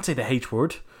 "You can't say the H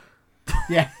word."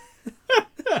 Yeah.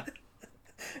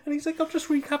 And he's like, "I'm just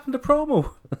recapping the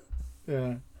promo."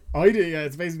 Yeah. I did. Yeah,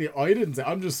 it's basically I didn't say.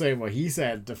 I'm just saying what he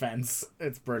said. Defense.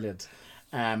 It's brilliant.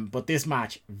 But this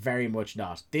match, very much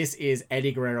not. This is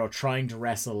Eddie Guerrero trying to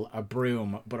wrestle a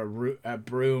broom, but a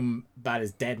broom that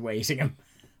is dead weighting him.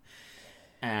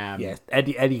 Yeah,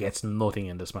 Eddie gets nothing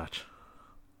in this match.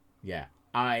 Yeah,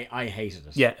 I hated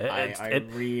it. Yeah, I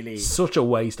really such a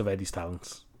waste of Eddie's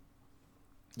talents.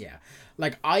 Yeah,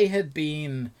 like I had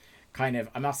been kind of.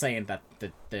 I'm not saying that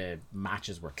the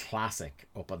matches were classic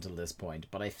up until this point,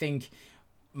 but I think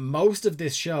most of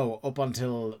this show up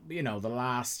until the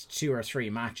last 2 or 3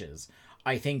 matches,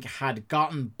 I think had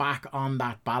gotten back on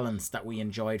that balance that we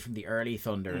enjoyed from the early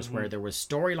Thunders, where there was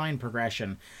storyline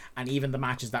progression, and even the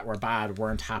matches that were bad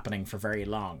weren't happening for very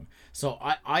long. So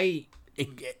I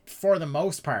for the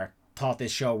most part, thought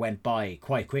this show went by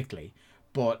quite quickly,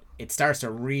 but it starts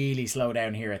to really slow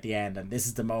down here at the end, and this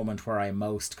is the moment where I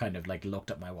most kind of like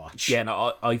looked at my watch. Yeah,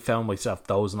 no, I found myself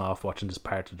dozing off watching this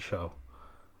part of the show.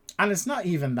 And it's not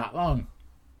even that long.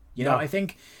 You know, I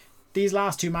think these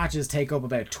last 2 matches take up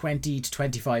about 20 to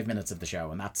 25 minutes of the show,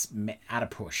 and that's at a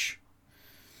push.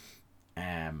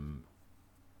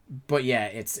 But yeah,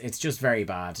 it's just very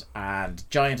bad. And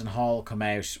Giant and Hall come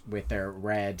out with their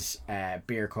red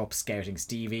beer cup scouting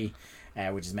Stevie,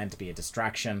 which is meant to be a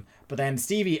distraction. But then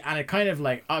Stevie, and it kind of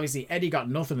like, obviously Eddie got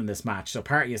nothing in this match, so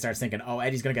part of you starts thinking, oh,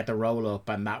 Eddie's going to get the roll up,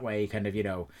 and that way kind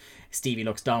of, Stevie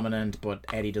looks dominant, but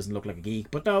Eddie doesn't look like a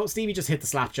geek. But no, Stevie just hit the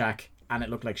slapjack, and it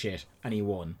looked like shit, and he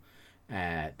won.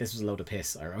 This was a load of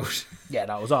piss, I wrote. Yeah,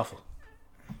 that was awful.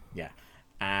 Yeah.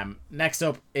 Next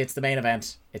up, it's the main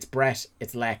event. It's Brett,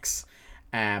 it's Lex.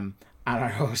 And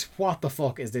I wrote, what the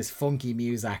fuck is this funky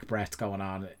music Brett's going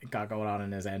on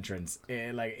in his entrance?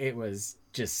 It was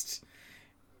just...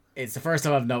 It's the first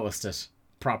time I've noticed it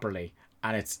properly,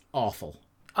 and it's awful.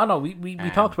 I know, we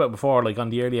talked about it before, like on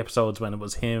the early episodes when it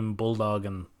was him, Bulldog,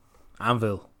 and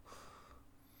Anvil.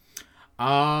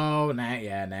 Oh,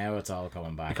 now it's all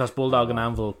coming back. Because Bulldog and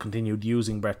Anvil continued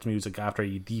using Brett's music after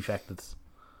he defected.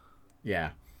 Yeah.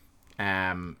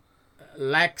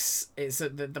 Lex is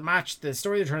the match. The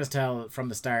story they're trying to tell from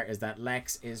the start is that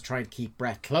Lex is trying to keep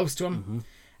Brett close to him,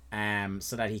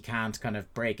 so that he can't kind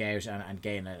of break out and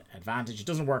gain an advantage. It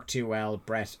doesn't work too well.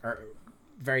 Brett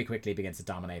very quickly begins to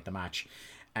dominate the match.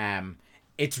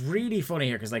 It's really funny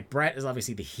here because like Brett is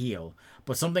obviously the heel,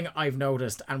 but something I've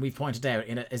noticed and we've pointed out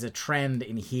is a trend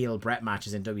in heel Brett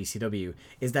matches in WCW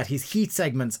is that his heat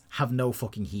segments have no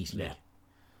fucking heat. Yeah,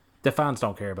 the fans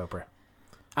don't care about Brett.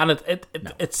 And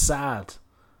it's sad,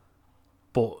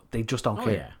 but they just don't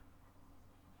care. Yeah.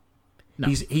 No.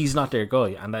 He's not their guy,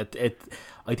 and I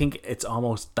think it's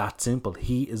almost that simple.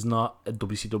 He is not a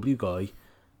WCW guy,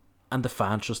 and the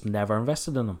fans just never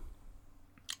invested in him.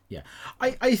 Yeah,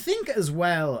 I think as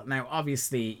well. Now,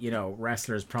 obviously,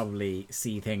 wrestlers probably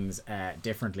see things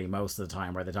differently most of the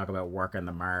time, where they talk about working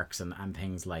the marks and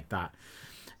things like that.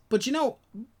 But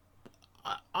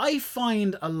I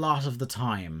find a lot of the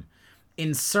time,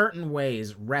 in certain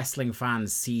ways, wrestling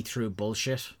fans see through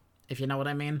bullshit, if you know what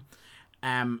I mean.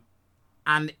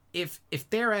 And if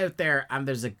they're out there and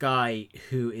there's a guy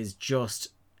who is just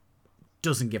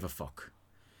doesn't give a fuck,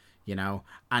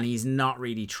 and he's not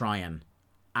really trying,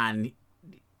 and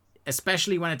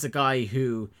especially when it's a guy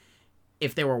who,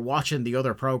 if they were watching the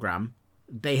other program,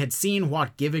 they had seen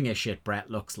what giving a shit Brett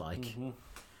looks like,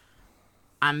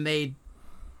 and they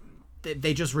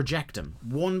just reject him.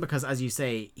 One, because as you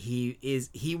say, he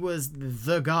was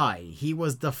the guy. He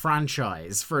was the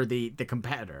franchise for the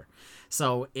competitor.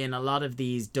 So in a lot of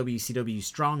these WCW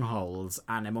strongholds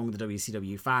and among the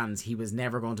WCW fans, he was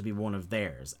never going to be one of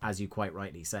theirs, as you quite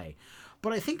rightly say.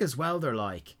 But I think as well, they're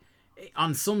like,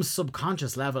 on some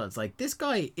subconscious level, it's like, this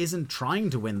guy isn't trying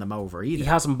to win them over either. He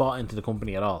hasn't bought into the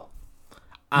company at all.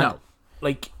 And, no.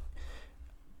 Like,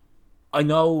 I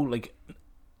know,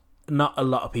 not a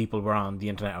lot of people were on the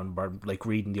internet and were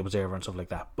reading the Observer and stuff like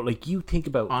that, but you think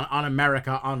about on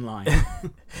America Online.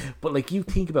 But you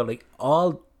think about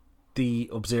all the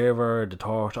Observer, the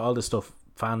Torch, all this stuff,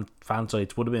 fan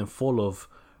sites would have been full of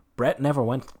Brett never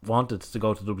wanted to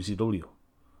go to WCW.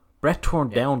 Brett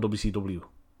turned down WCW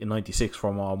in '96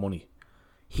 for more money.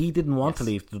 He didn't want to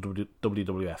leave the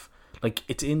WWF.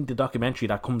 It's in the documentary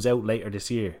that comes out later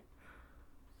this year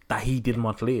that he didn't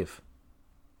want to leave.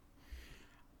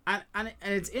 And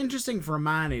it's interesting for a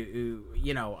man who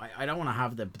I don't want to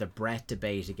have the Brett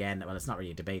debate again. Well, it's not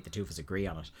really a debate. The two of us agree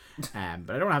on it. But I don't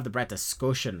want to have the Brett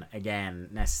discussion again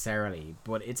necessarily.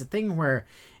 But it's a thing where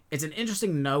it's an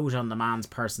interesting note on the man's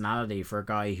personality for a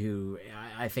guy who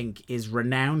I think is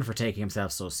renowned for taking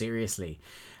himself so seriously.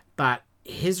 That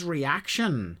his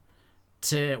reaction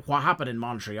to what happened in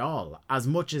Montreal, as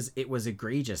much as it was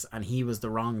egregious and he was the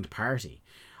wronged party,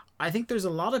 I think there's a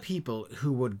lot of people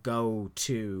who would go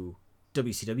to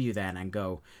WCW then and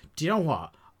go, do you know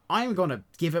what? I'm going to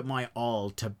give it my all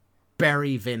to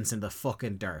bury Vince in the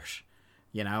fucking dirt.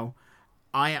 You know?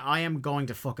 I am going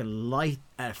to fucking light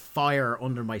a fire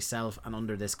under myself and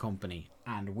under this company,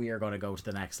 and we are going to go to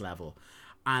the next level.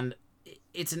 And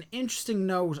it's an interesting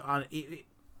note on it.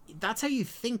 That's how you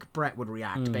think Brett would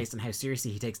react based on how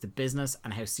seriously he takes the business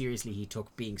and how seriously he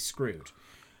took being screwed.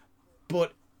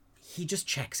 But he just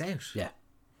checks out. Yeah.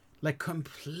 Like,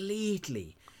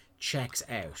 completely checks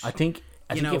out. I think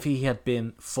if he had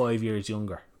been 5 years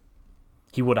younger,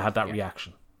 he would have had that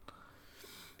reaction.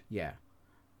 Yeah.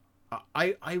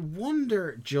 I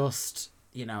wonder just,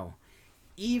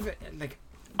 even, like,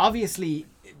 obviously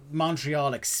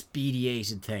Montreal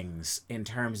expedited things in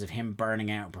terms of him burning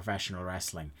out in professional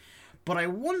wrestling. But I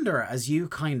wonder, as you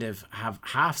kind of have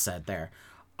half said there,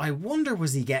 I wonder,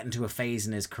 was he getting to a phase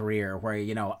in his career where,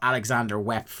 Alexander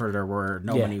wept for there were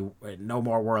no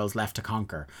more worlds left to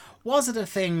conquer? Was it a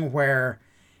thing where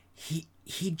he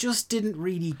just didn't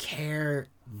really care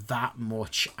that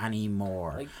much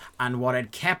anymore? And what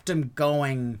had kept him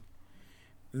going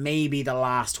maybe the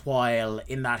last while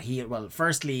in that heel... Well,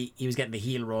 firstly, he was getting the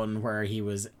heel run where he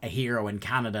was a hero in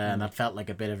Canada, and that felt like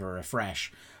a bit of a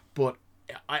refresh. But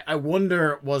I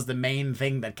wonder, was the main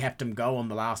thing that kept him going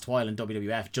the last while in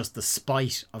WWF just the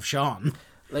spite of Shawn?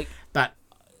 Like that.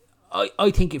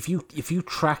 I think if you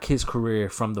track his career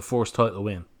from the first title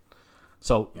win,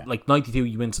 so like 92,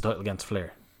 he wins the title against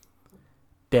Flair.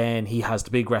 Then he has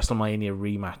the big WrestleMania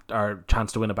rematch or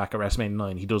chance to win it back at WrestleMania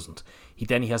 9. He doesn't. He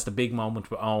has the big moment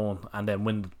with Owen and then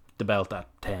win the belt at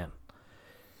 10.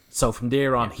 So from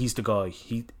there on, he's the guy.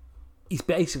 He's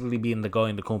basically being the guy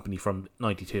in the company from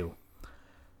 92.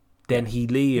 Then he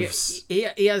leaves.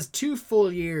 He has 2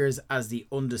 full years as the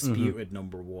undisputed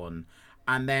number one,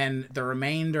 and then the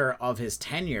remainder of his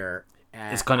tenure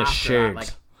is kind of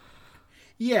shared.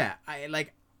 He's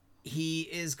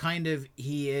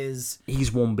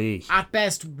 1B at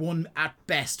best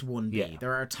 1B. Yeah.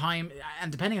 There are times,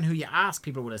 and depending on who you ask,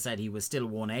 people would have said he was still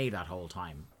 1A that whole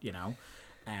time.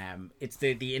 It's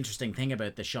the interesting thing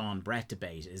about the Shawn Brett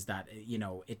debate is that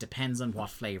it depends on what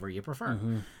flavor you prefer.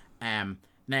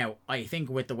 Now, I think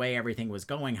with the way everything was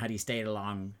going, had he stayed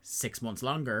along 6 months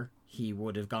longer, he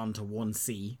would have gone to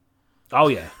 1C. Oh,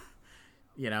 yeah.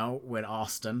 With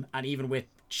Austin. And even with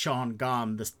Shawn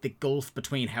gone, the gulf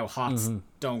between how hot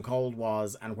Stone Cold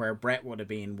was and where Brett would have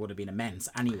been immense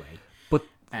anyway. But,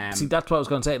 see, that's what I was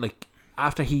going to say. Like,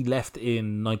 after he left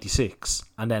in 96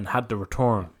 and then had the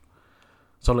return.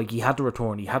 So, like, he had the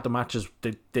return. He had the matches,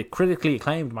 the critically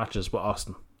acclaimed matches with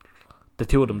Austin. The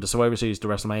two of them, the Survivor Series, the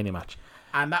WrestleMania match.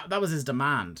 And that was his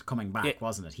demand coming back,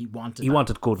 wasn't it? He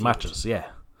wanted good matches, yeah.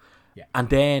 And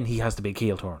then he has the big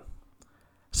heel turn.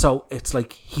 So it's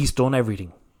like he's done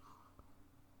everything.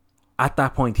 At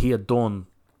that point, he had done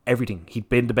everything. He'd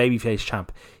been the babyface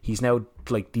champ. He's now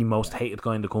like the most hated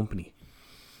guy in the company.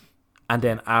 And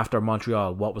then after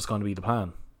Montreal, what was going to be the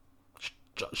plan?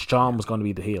 Shawn was going to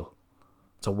be the heel.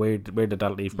 So where did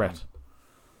that leave Brett?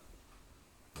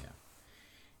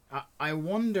 I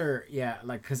wonder,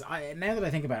 because now that I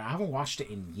think about it, I haven't watched it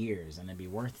in years, and it'd be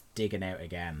worth digging out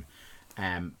again.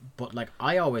 But like,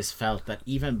 I always felt that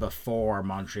even before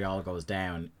Montreal goes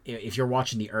down, if you're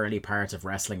watching the early parts of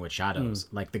Wrestling with Shadows,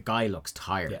 like the guy looks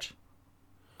tired.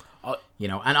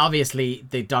 And obviously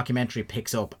the documentary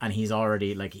picks up, and he's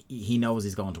already like he knows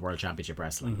he's going to World Championship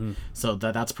Wrestling, so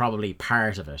that's probably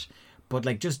part of it. But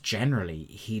like, just generally,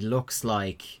 he looks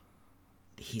like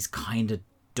he's kind of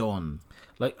done.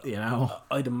 Like,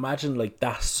 I'd imagine like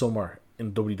that summer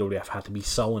in WWF had to be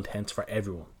so intense for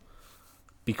everyone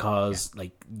because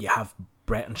like you have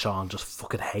Brett and Shawn just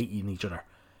fucking hating each other,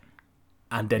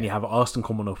 and then you have Austin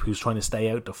coming up who's trying to stay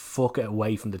out the fuck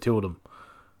away from the two of them.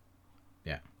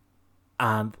 Yeah,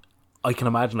 and I can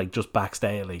imagine like just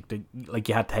backstage, like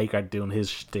you had Taker doing his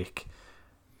shtick,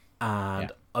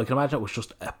 and I can imagine it was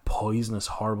just a poisonous,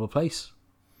 horrible place.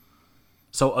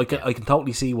 So I can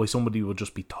totally see why somebody would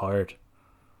just be tired.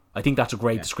 I think that's a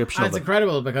great description of it. It's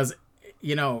incredible because,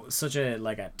 such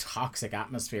a toxic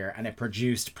atmosphere, and it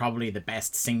produced probably the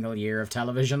best single year of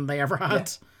television they ever had.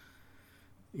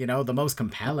 The most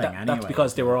compelling anyway. That's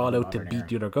because they were all out to beat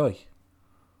the other guy.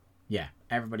 Yeah,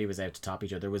 everybody was out to top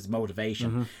each other. There was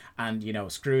motivation. And,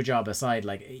 Screwjob aside,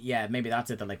 maybe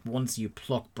that's it. That once you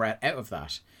pluck Brett out of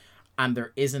that, and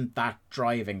there isn't that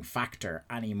driving factor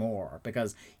anymore,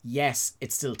 because yes,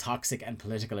 it's still toxic and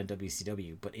political in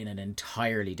WCW, but in an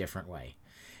entirely different way.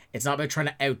 It's not about trying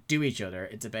to outdo each other.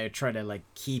 It's about trying to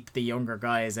keep the younger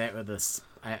guys out of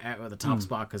the top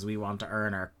spot because we want to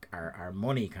earn our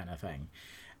money, kind of thing.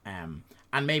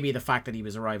 And maybe the fact that he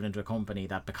was arriving into a company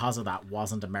that, because of that,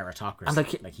 wasn't a meritocracy.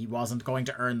 And like he wasn't going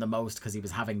to earn the most because he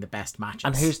was having the best matches.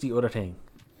 And here's the other thing.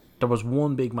 There was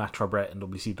one big match for Brett in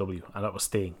WCW, and that was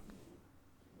Sting.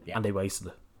 Yeah. And they wasted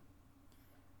it.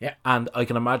 Yeah. And I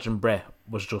can imagine Brett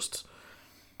was just,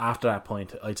 after that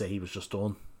point, I'd say he was just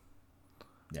done.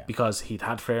 Yeah. Because he'd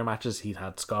had fair matches, he'd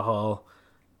had Scott Hall,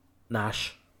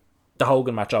 Nash. The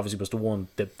Hogan match obviously was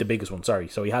the biggest one, sorry.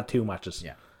 So he had 2 matches.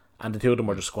 Yeah. And the 2 of them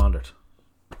were just squandered.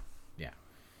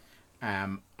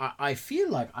 I feel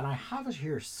like, and I have it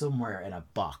here somewhere in a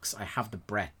box, I have the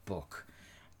Brett book,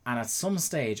 and at some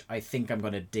stage I think I'm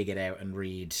going to dig it out and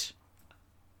read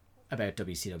about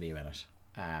WCW in it,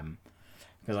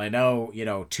 because I know,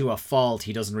 to a fault,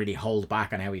 he doesn't really hold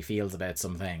back on how he feels about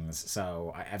some things.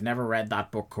 So I've never read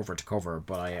that book cover to cover,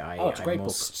 but it's a great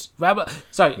book.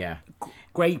 Sorry, yeah,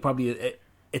 great. Probably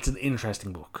it's an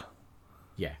interesting book.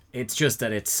 Yeah, it's just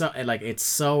that it's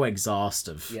so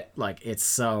exhaustive. Yeah. Like, it's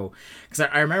so... Because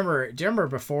I remember... Do you remember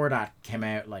before that came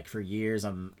out, like, for years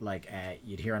on, like,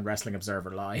 you'd hear on Wrestling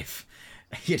Observer Live,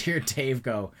 you'd hear Dave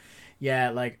go, yeah,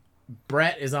 like,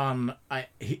 Brett is on...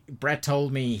 Brett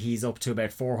told me he's up to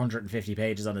about 450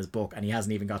 pages on his book, and he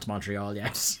hasn't even got to Montreal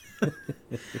yet.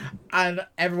 And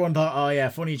everyone thought, oh yeah,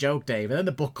 funny joke, Dave. And then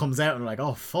the book comes out and we're like,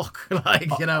 oh fuck.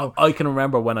 Like, I can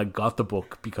remember when I got the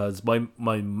book, because my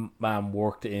mum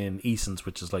worked in Eason's,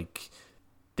 which is like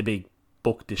the big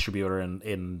book distributor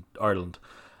in Ireland.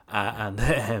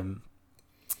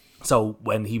 So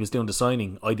when he was doing the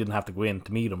signing, I didn't have to go in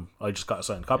to meet him. I just got a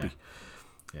signed copy.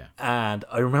 Yeah. And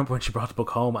I remember when she brought the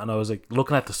book home, and I was like,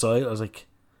 looking at the side, I was like,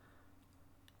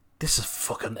 this is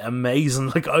fucking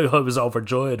amazing. Like, I was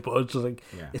overjoyed, but I was just like,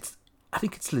 I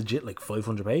think it's legit like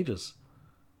 500 pages.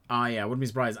 Oh yeah, I wouldn't be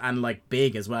surprised. And like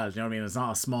big as well, do you know what I mean? It's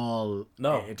not a small...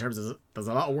 No. In terms of... There's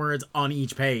a lot of words on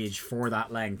each page for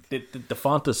that length. The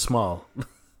font is small.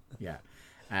 Yeah.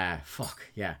 Fuck,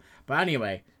 yeah. But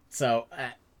anyway, so,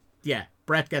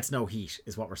 Brett gets no heat,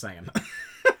 is what we're saying.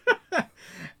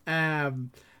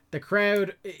 The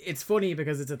crowd, it's funny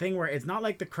because it's a thing where it's not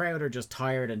like the crowd are just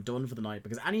tired and done for the night,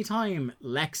 because anytime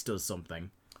Lex does something,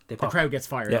 the crowd gets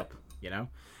fired up,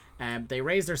 they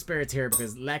raise their spirits here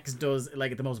because Lex does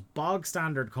like the most bog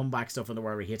standard comeback stuff in the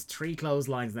world. He hits 3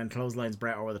 clotheslines and then clotheslines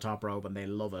Brett over the top rope, and they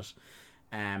love it.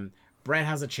 Brett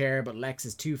has a chair, but Lex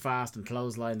is too fast and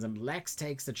clotheslines him. Lex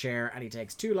takes the chair, and he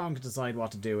takes too long to decide what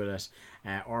to do with it.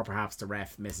 Or perhaps the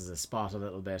ref misses a spot a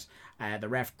little bit. The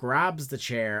ref grabs the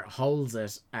chair, holds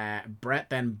it.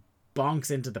 Brett then bonks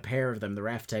into the pair of them. The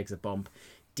ref takes a bump.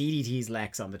 DDT's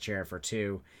Lex on the chair for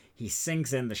 2. He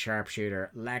sinks in the sharpshooter.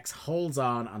 Lex holds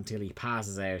on until he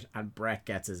passes out, and Brett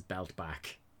gets his belt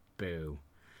back. Boo.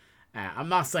 I'm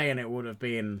not saying it would have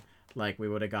been... Like, we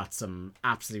would have got some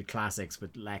absolute classics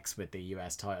with Lex with the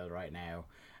US title right now.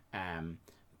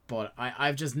 But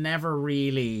I've just never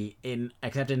really,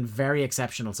 except in very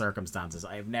exceptional circumstances,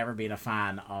 I've never been a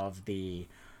fan of the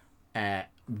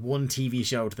one TV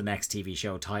show to the next TV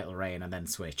show title reign and then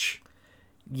switch.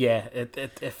 Yeah,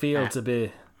 it feels a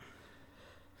bit...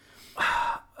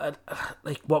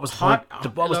 like, what was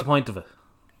the point of it?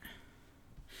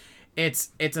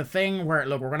 It's a thing where,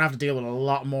 look, we're going to have to deal with a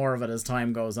lot more of it as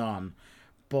time goes on.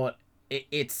 But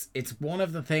it's one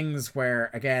of the things where,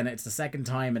 again, it's the second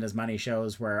time in as many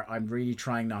shows where I'm really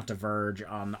trying not to verge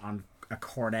on a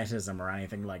cornetism or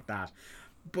anything like that.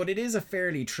 But it is a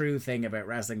fairly true thing about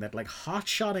wrestling that, like,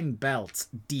 hot-shotting belts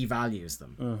devalues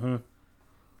them. Mm-hmm.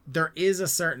 There is a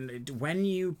certain... When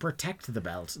you protect the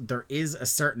belt, there is a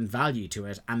certain value to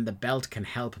it, and the belt can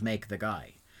help make the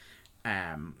guy.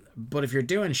 But if you're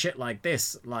doing shit like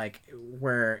this, like,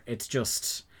 where it's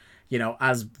just,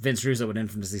 as Vince Russo would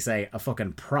infamously say, a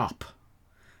fucking prop,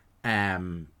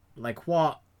 like,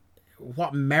 what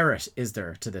merit is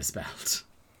there to this belt?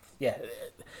 Yeah,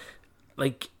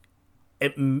 like, I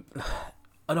don't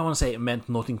want to say it meant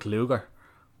nothing to Luger,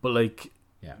 but, like,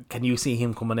 can you see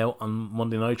him coming out on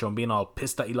Monday Nitro and being all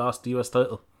pissed that he lost the US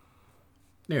title?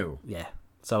 No. Yeah,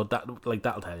 so that'll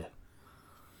tell you.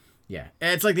 Yeah,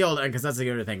 it's like the old, because that's the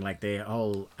other thing, like the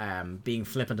whole being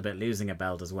flippant about losing a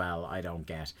belt as well, I don't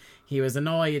get. He was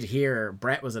annoyed here,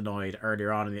 Brett was annoyed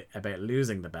earlier on about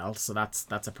losing the belt, so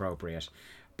that's appropriate.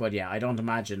 But yeah, I don't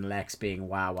imagine Lex being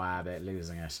wah about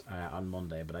losing it on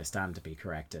Monday, but I stand to be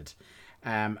corrected.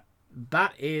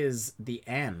 That is the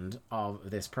end of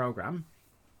this program.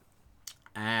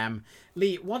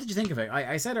 Lee, what did you think of it?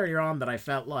 I said earlier on that I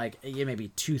felt like maybe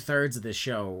 2/3 of this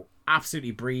show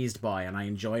absolutely breezed by, and I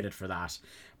enjoyed it for that,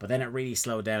 but then it really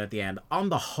slowed down at the end. On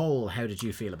the whole, how did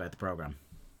you feel about the program?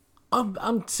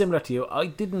 I'm similar to you. I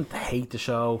didn't hate the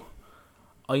show.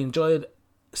 I enjoyed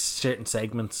certain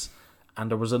segments, and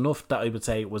there was enough that I would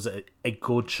say it was a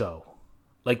good show.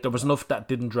 Like, there was enough that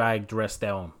didn't drag the rest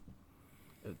down,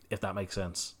 if that makes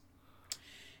sense.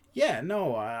 Yeah,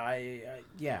 no,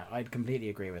 I'd completely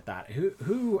agree with that.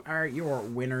 Who are your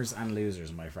winners and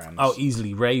losers, my friends? Oh,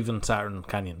 easily Raven, Saturn,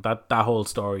 Canyon. That whole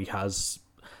story has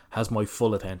my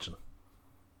full attention.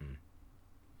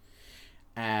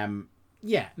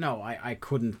 Yeah, no, I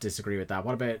couldn't disagree with that.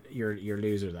 What about your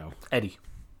loser though? Eddie.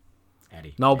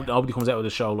 Nobody comes out with a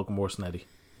show looking worse than Eddie.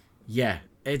 Yeah,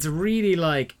 it's really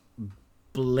like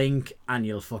blink and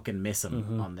you'll fucking miss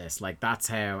him on this. Like, that's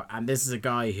how. And this is a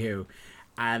guy who,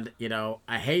 and you know,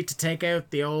 I hate to take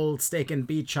out the old stick and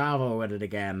beat Chavo with it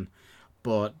again,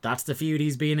 but that's the feud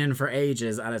he's been in for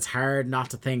ages, and it's hard not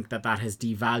to think that has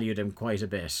devalued him quite a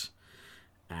bit.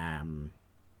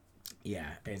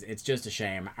 Yeah, it's just a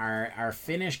shame. Our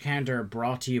finish counter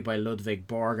brought to you by Ludwig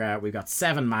Borga. We've got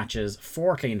 7 matches,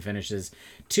 4 clean finishes,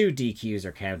 2 DQs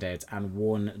or countouts, and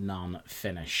 1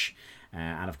 non-finish.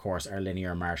 And of course, our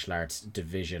linear martial arts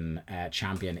division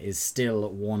champion is still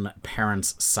one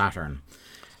Parents Saturn.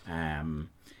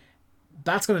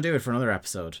 That's going to do it for another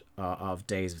episode of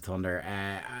Days of Thunder.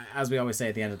 As we always say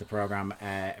at the end of the program,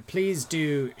 please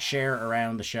do share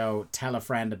around the show. Tell a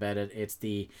friend about it.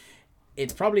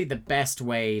 It's probably the best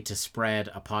way to spread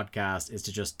a podcast is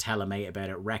to just tell a mate about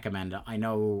it, recommend it. I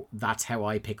know that's how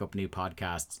I pick up new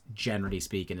podcasts, generally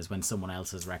speaking, is when someone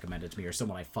else has recommended to me or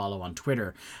someone I follow on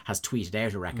Twitter has tweeted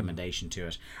out a recommendation to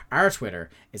it. Our Twitter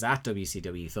is at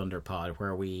WCW ThunderPod,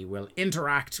 where we will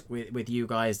interact with you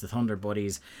guys, the Thunder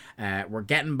Buddies. We're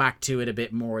getting back to it a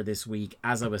bit more this week,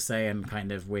 as I was saying,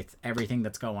 kind of with everything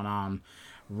that's going on.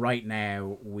 Right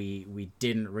now, we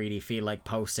didn't really feel like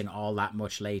posting all that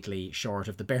much lately, short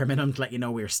of the bare minimum to let you know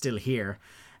we're still here.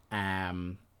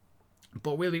 But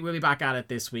we'll be back at it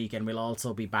this week, and we'll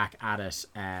also be back at it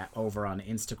over on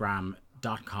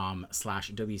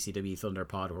Instagram.com/WCW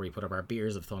ThunderPod, where we put up our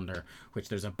Beers of Thunder, which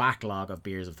there's a backlog of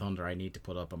Beers of Thunder I need to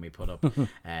put up, and we put up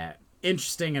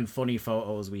interesting and funny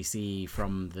photos we see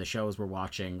from the shows we're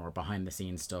watching, or behind the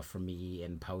scenes stuff from me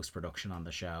in post-production on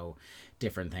the show,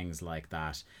 different things like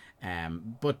that.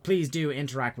 But please do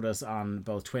interact with us on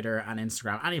both Twitter and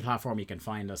Instagram, any platform you can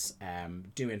find us.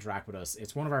 Do interact with us.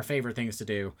 It's one of our favorite things to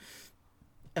do,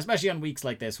 especially on weeks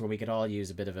like this where we could all use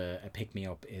a bit of a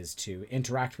pick-me-up, is to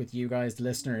interact with you guys, the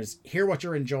listeners, hear what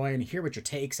you're enjoying, hear what your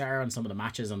takes are on some of the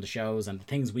matches on the shows and the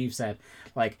things we've said.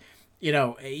 Like, you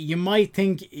know, you might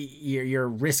think you're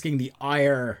risking the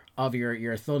ire of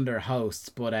your Thunder hosts,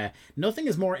 but nothing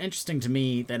is more interesting to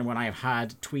me than when I've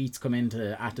had tweets come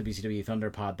into at WCW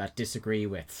ThunderPod that disagree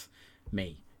with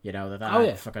me. You know,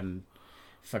 fucking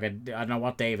I don't know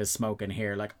what Dave is smoking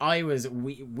here. Like,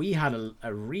 we had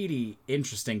a really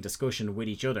interesting discussion with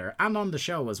each other and on the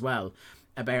show as well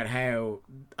about how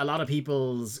a lot of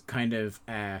people's kind of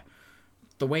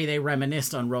the way they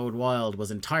reminisced on Road Wild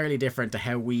was entirely different to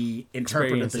how we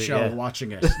interpreted the show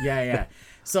watching it. Yeah.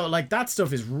 So, like, that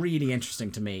stuff is really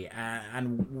interesting to me.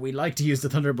 And we like to use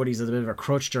the Thunder Buddies as a bit of a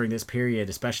crutch during this period,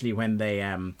 especially when they,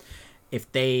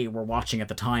 if they were watching at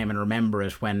the time and remember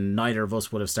it when neither of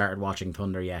us would have started watching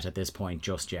Thunder yet at this point,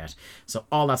 just yet. So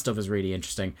all that stuff is really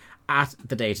interesting. At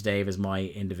The Day to Dave is my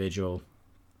individual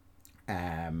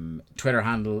Twitter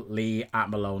handle, Lee at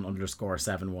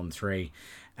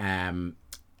Malone_713.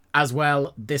 As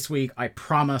well, this week, I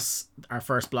promise our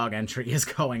first blog entry is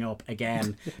going up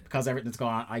again because everything's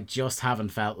going on. I just haven't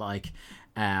felt like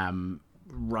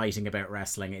writing about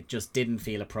wrestling. It just didn't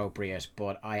feel appropriate,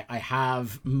 but I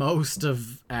have most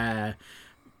of the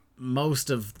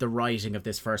writing of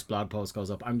this first blog post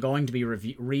goes up. I'm going to be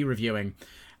re-reviewing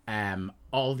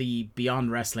all the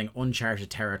Beyond Wrestling Uncharted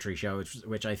Territory shows,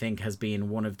 which I think has been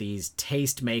one of these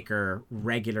tastemaker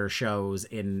regular shows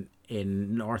in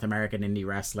North American indie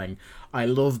wrestling. I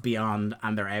love Beyond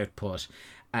and their output.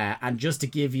 And just to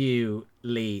give you,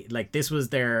 Lee, like, this was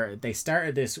they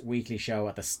started this weekly show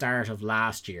at the start of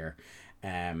last year.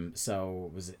 So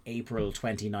it was April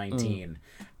 2019.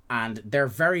 And their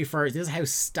very first, this is how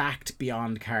stacked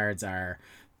Beyond cards are.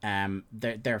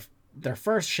 Their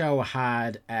first show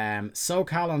had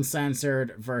SoCal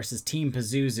Uncensored versus Team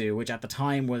Pazuzu, which at the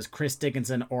time was Chris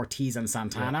Dickinson, Ortiz, and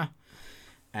Santana.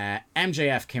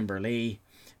 MJF Kimberly.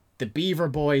 The Beaver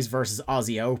Boys versus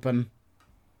Aussie Open.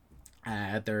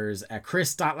 There's a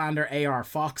Chris Statlander AR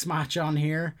Fox match on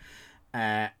here.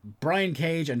 Brian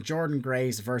Cage and Jordan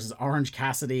Grace versus Orange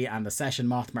Cassidy and the Session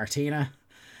Moth Martina.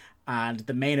 And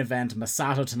the main event,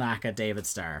 Masato Tanaka, David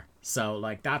Starr. So,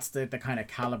 like, that's the kind of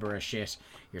caliber of shit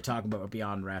you're talking about with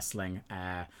Beyond Wrestling.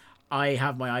 I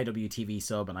have my IWTV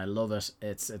sub and I love it.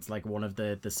 It's like one of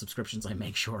the subscriptions I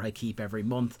make sure I keep every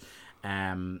month.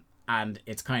 And and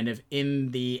it's kind of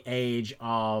in the age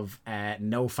of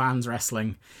no fans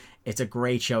wrestling. It's a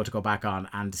great show to go back on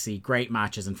and to see great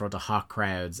matches in front of hot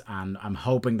crowds, and I'm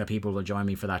hoping that people will join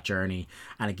me for that journey,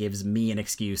 and it gives me an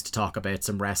excuse to talk about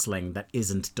some wrestling that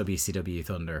isn't WCW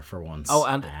Thunder for once. Oh,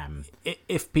 and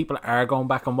if people are going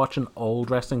back and watching old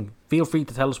wrestling, feel free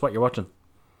to tell us what you're watching.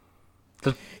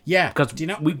 Because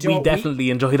we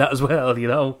definitely enjoy that as well, you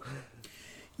know.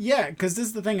 Yeah, because this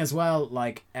is the thing as well,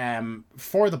 like,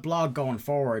 for the blog going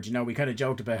forward, you know, we kind of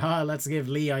joked about, let's give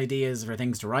Lee ideas for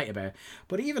things to write about.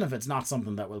 But even if it's not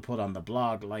something that we'll put on the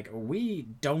blog, like, we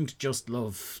don't just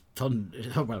love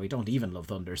Thunder. Well, we don't even love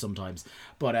Thunder sometimes.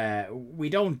 But we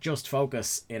don't just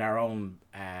focus in our own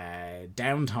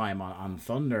downtime on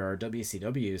Thunder or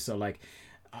WCW. So, like,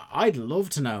 I'd love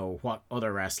to know what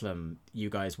other wrestling you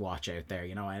guys watch out there.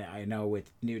 You know, I know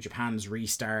with New Japan's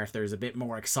restart, there's a bit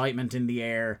more excitement in the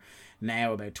air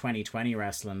now about 2020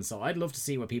 wrestling. So I'd love to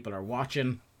see what people are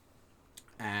watching.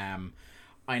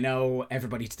 I know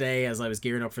everybody today, as I was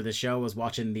gearing up for this show, was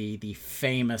watching the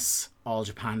famous All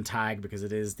Japan tag, because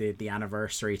it is the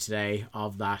anniversary today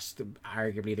of that,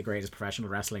 arguably the greatest professional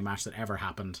wrestling match that ever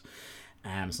happened.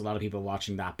 So a lot of people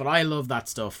watching that, but I love that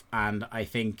stuff, and I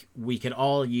think we could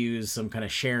all use some kind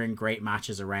of sharing great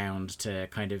matches around to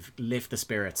kind of lift the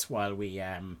spirits while we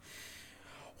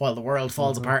while the world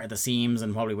falls apart at the seams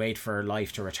and while we wait for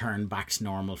life to return back to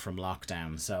normal from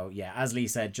lockdown. So yeah, as Lee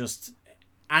said, just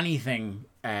anything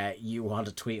you want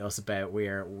to tweet us about,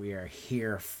 we're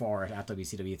here for it at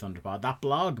WCW Thunderpod. That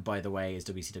blog, by the way, is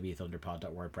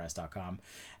wcwthunderpod.wordpress.com.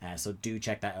 So do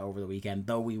check that over the weekend,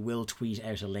 though we will tweet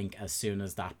out a link as soon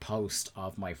as that post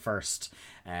of my first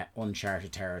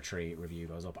Uncharted Territory review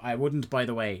goes up. I wouldn't, by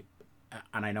the way,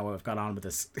 and I know I've gone on with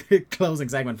this closing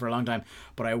segment for a long time,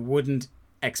 but I wouldn't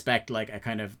expect like a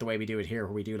kind of the way we do it here,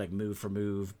 where we do like move for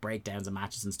move breakdowns of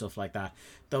matches and stuff like that.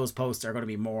 Those posts are going to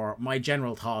be more my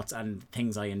general thoughts and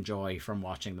things I enjoy from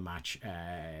watching the match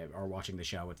or watching the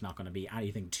show. It's not going to be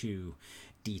anything too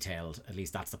detailed, at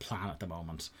least that's the plan at the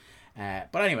moment.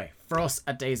 But anyway, for us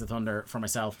at Days of Thunder, for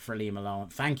myself, for Liam Malone,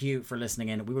 thank you for listening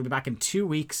in. We will be back in 2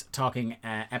 weeks talking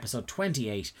episode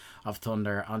 28 of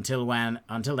Thunder. Until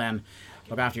then,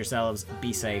 look after yourselves,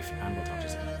 be safe, and we'll talk to you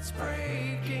soon.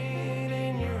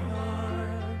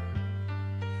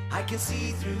 I can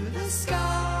see through the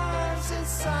scars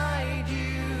inside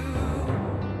you.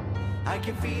 I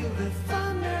can feel the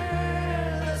thunder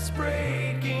that's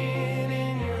breaking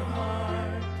in your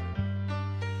heart.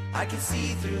 I can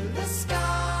see through the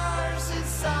scars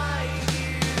inside you.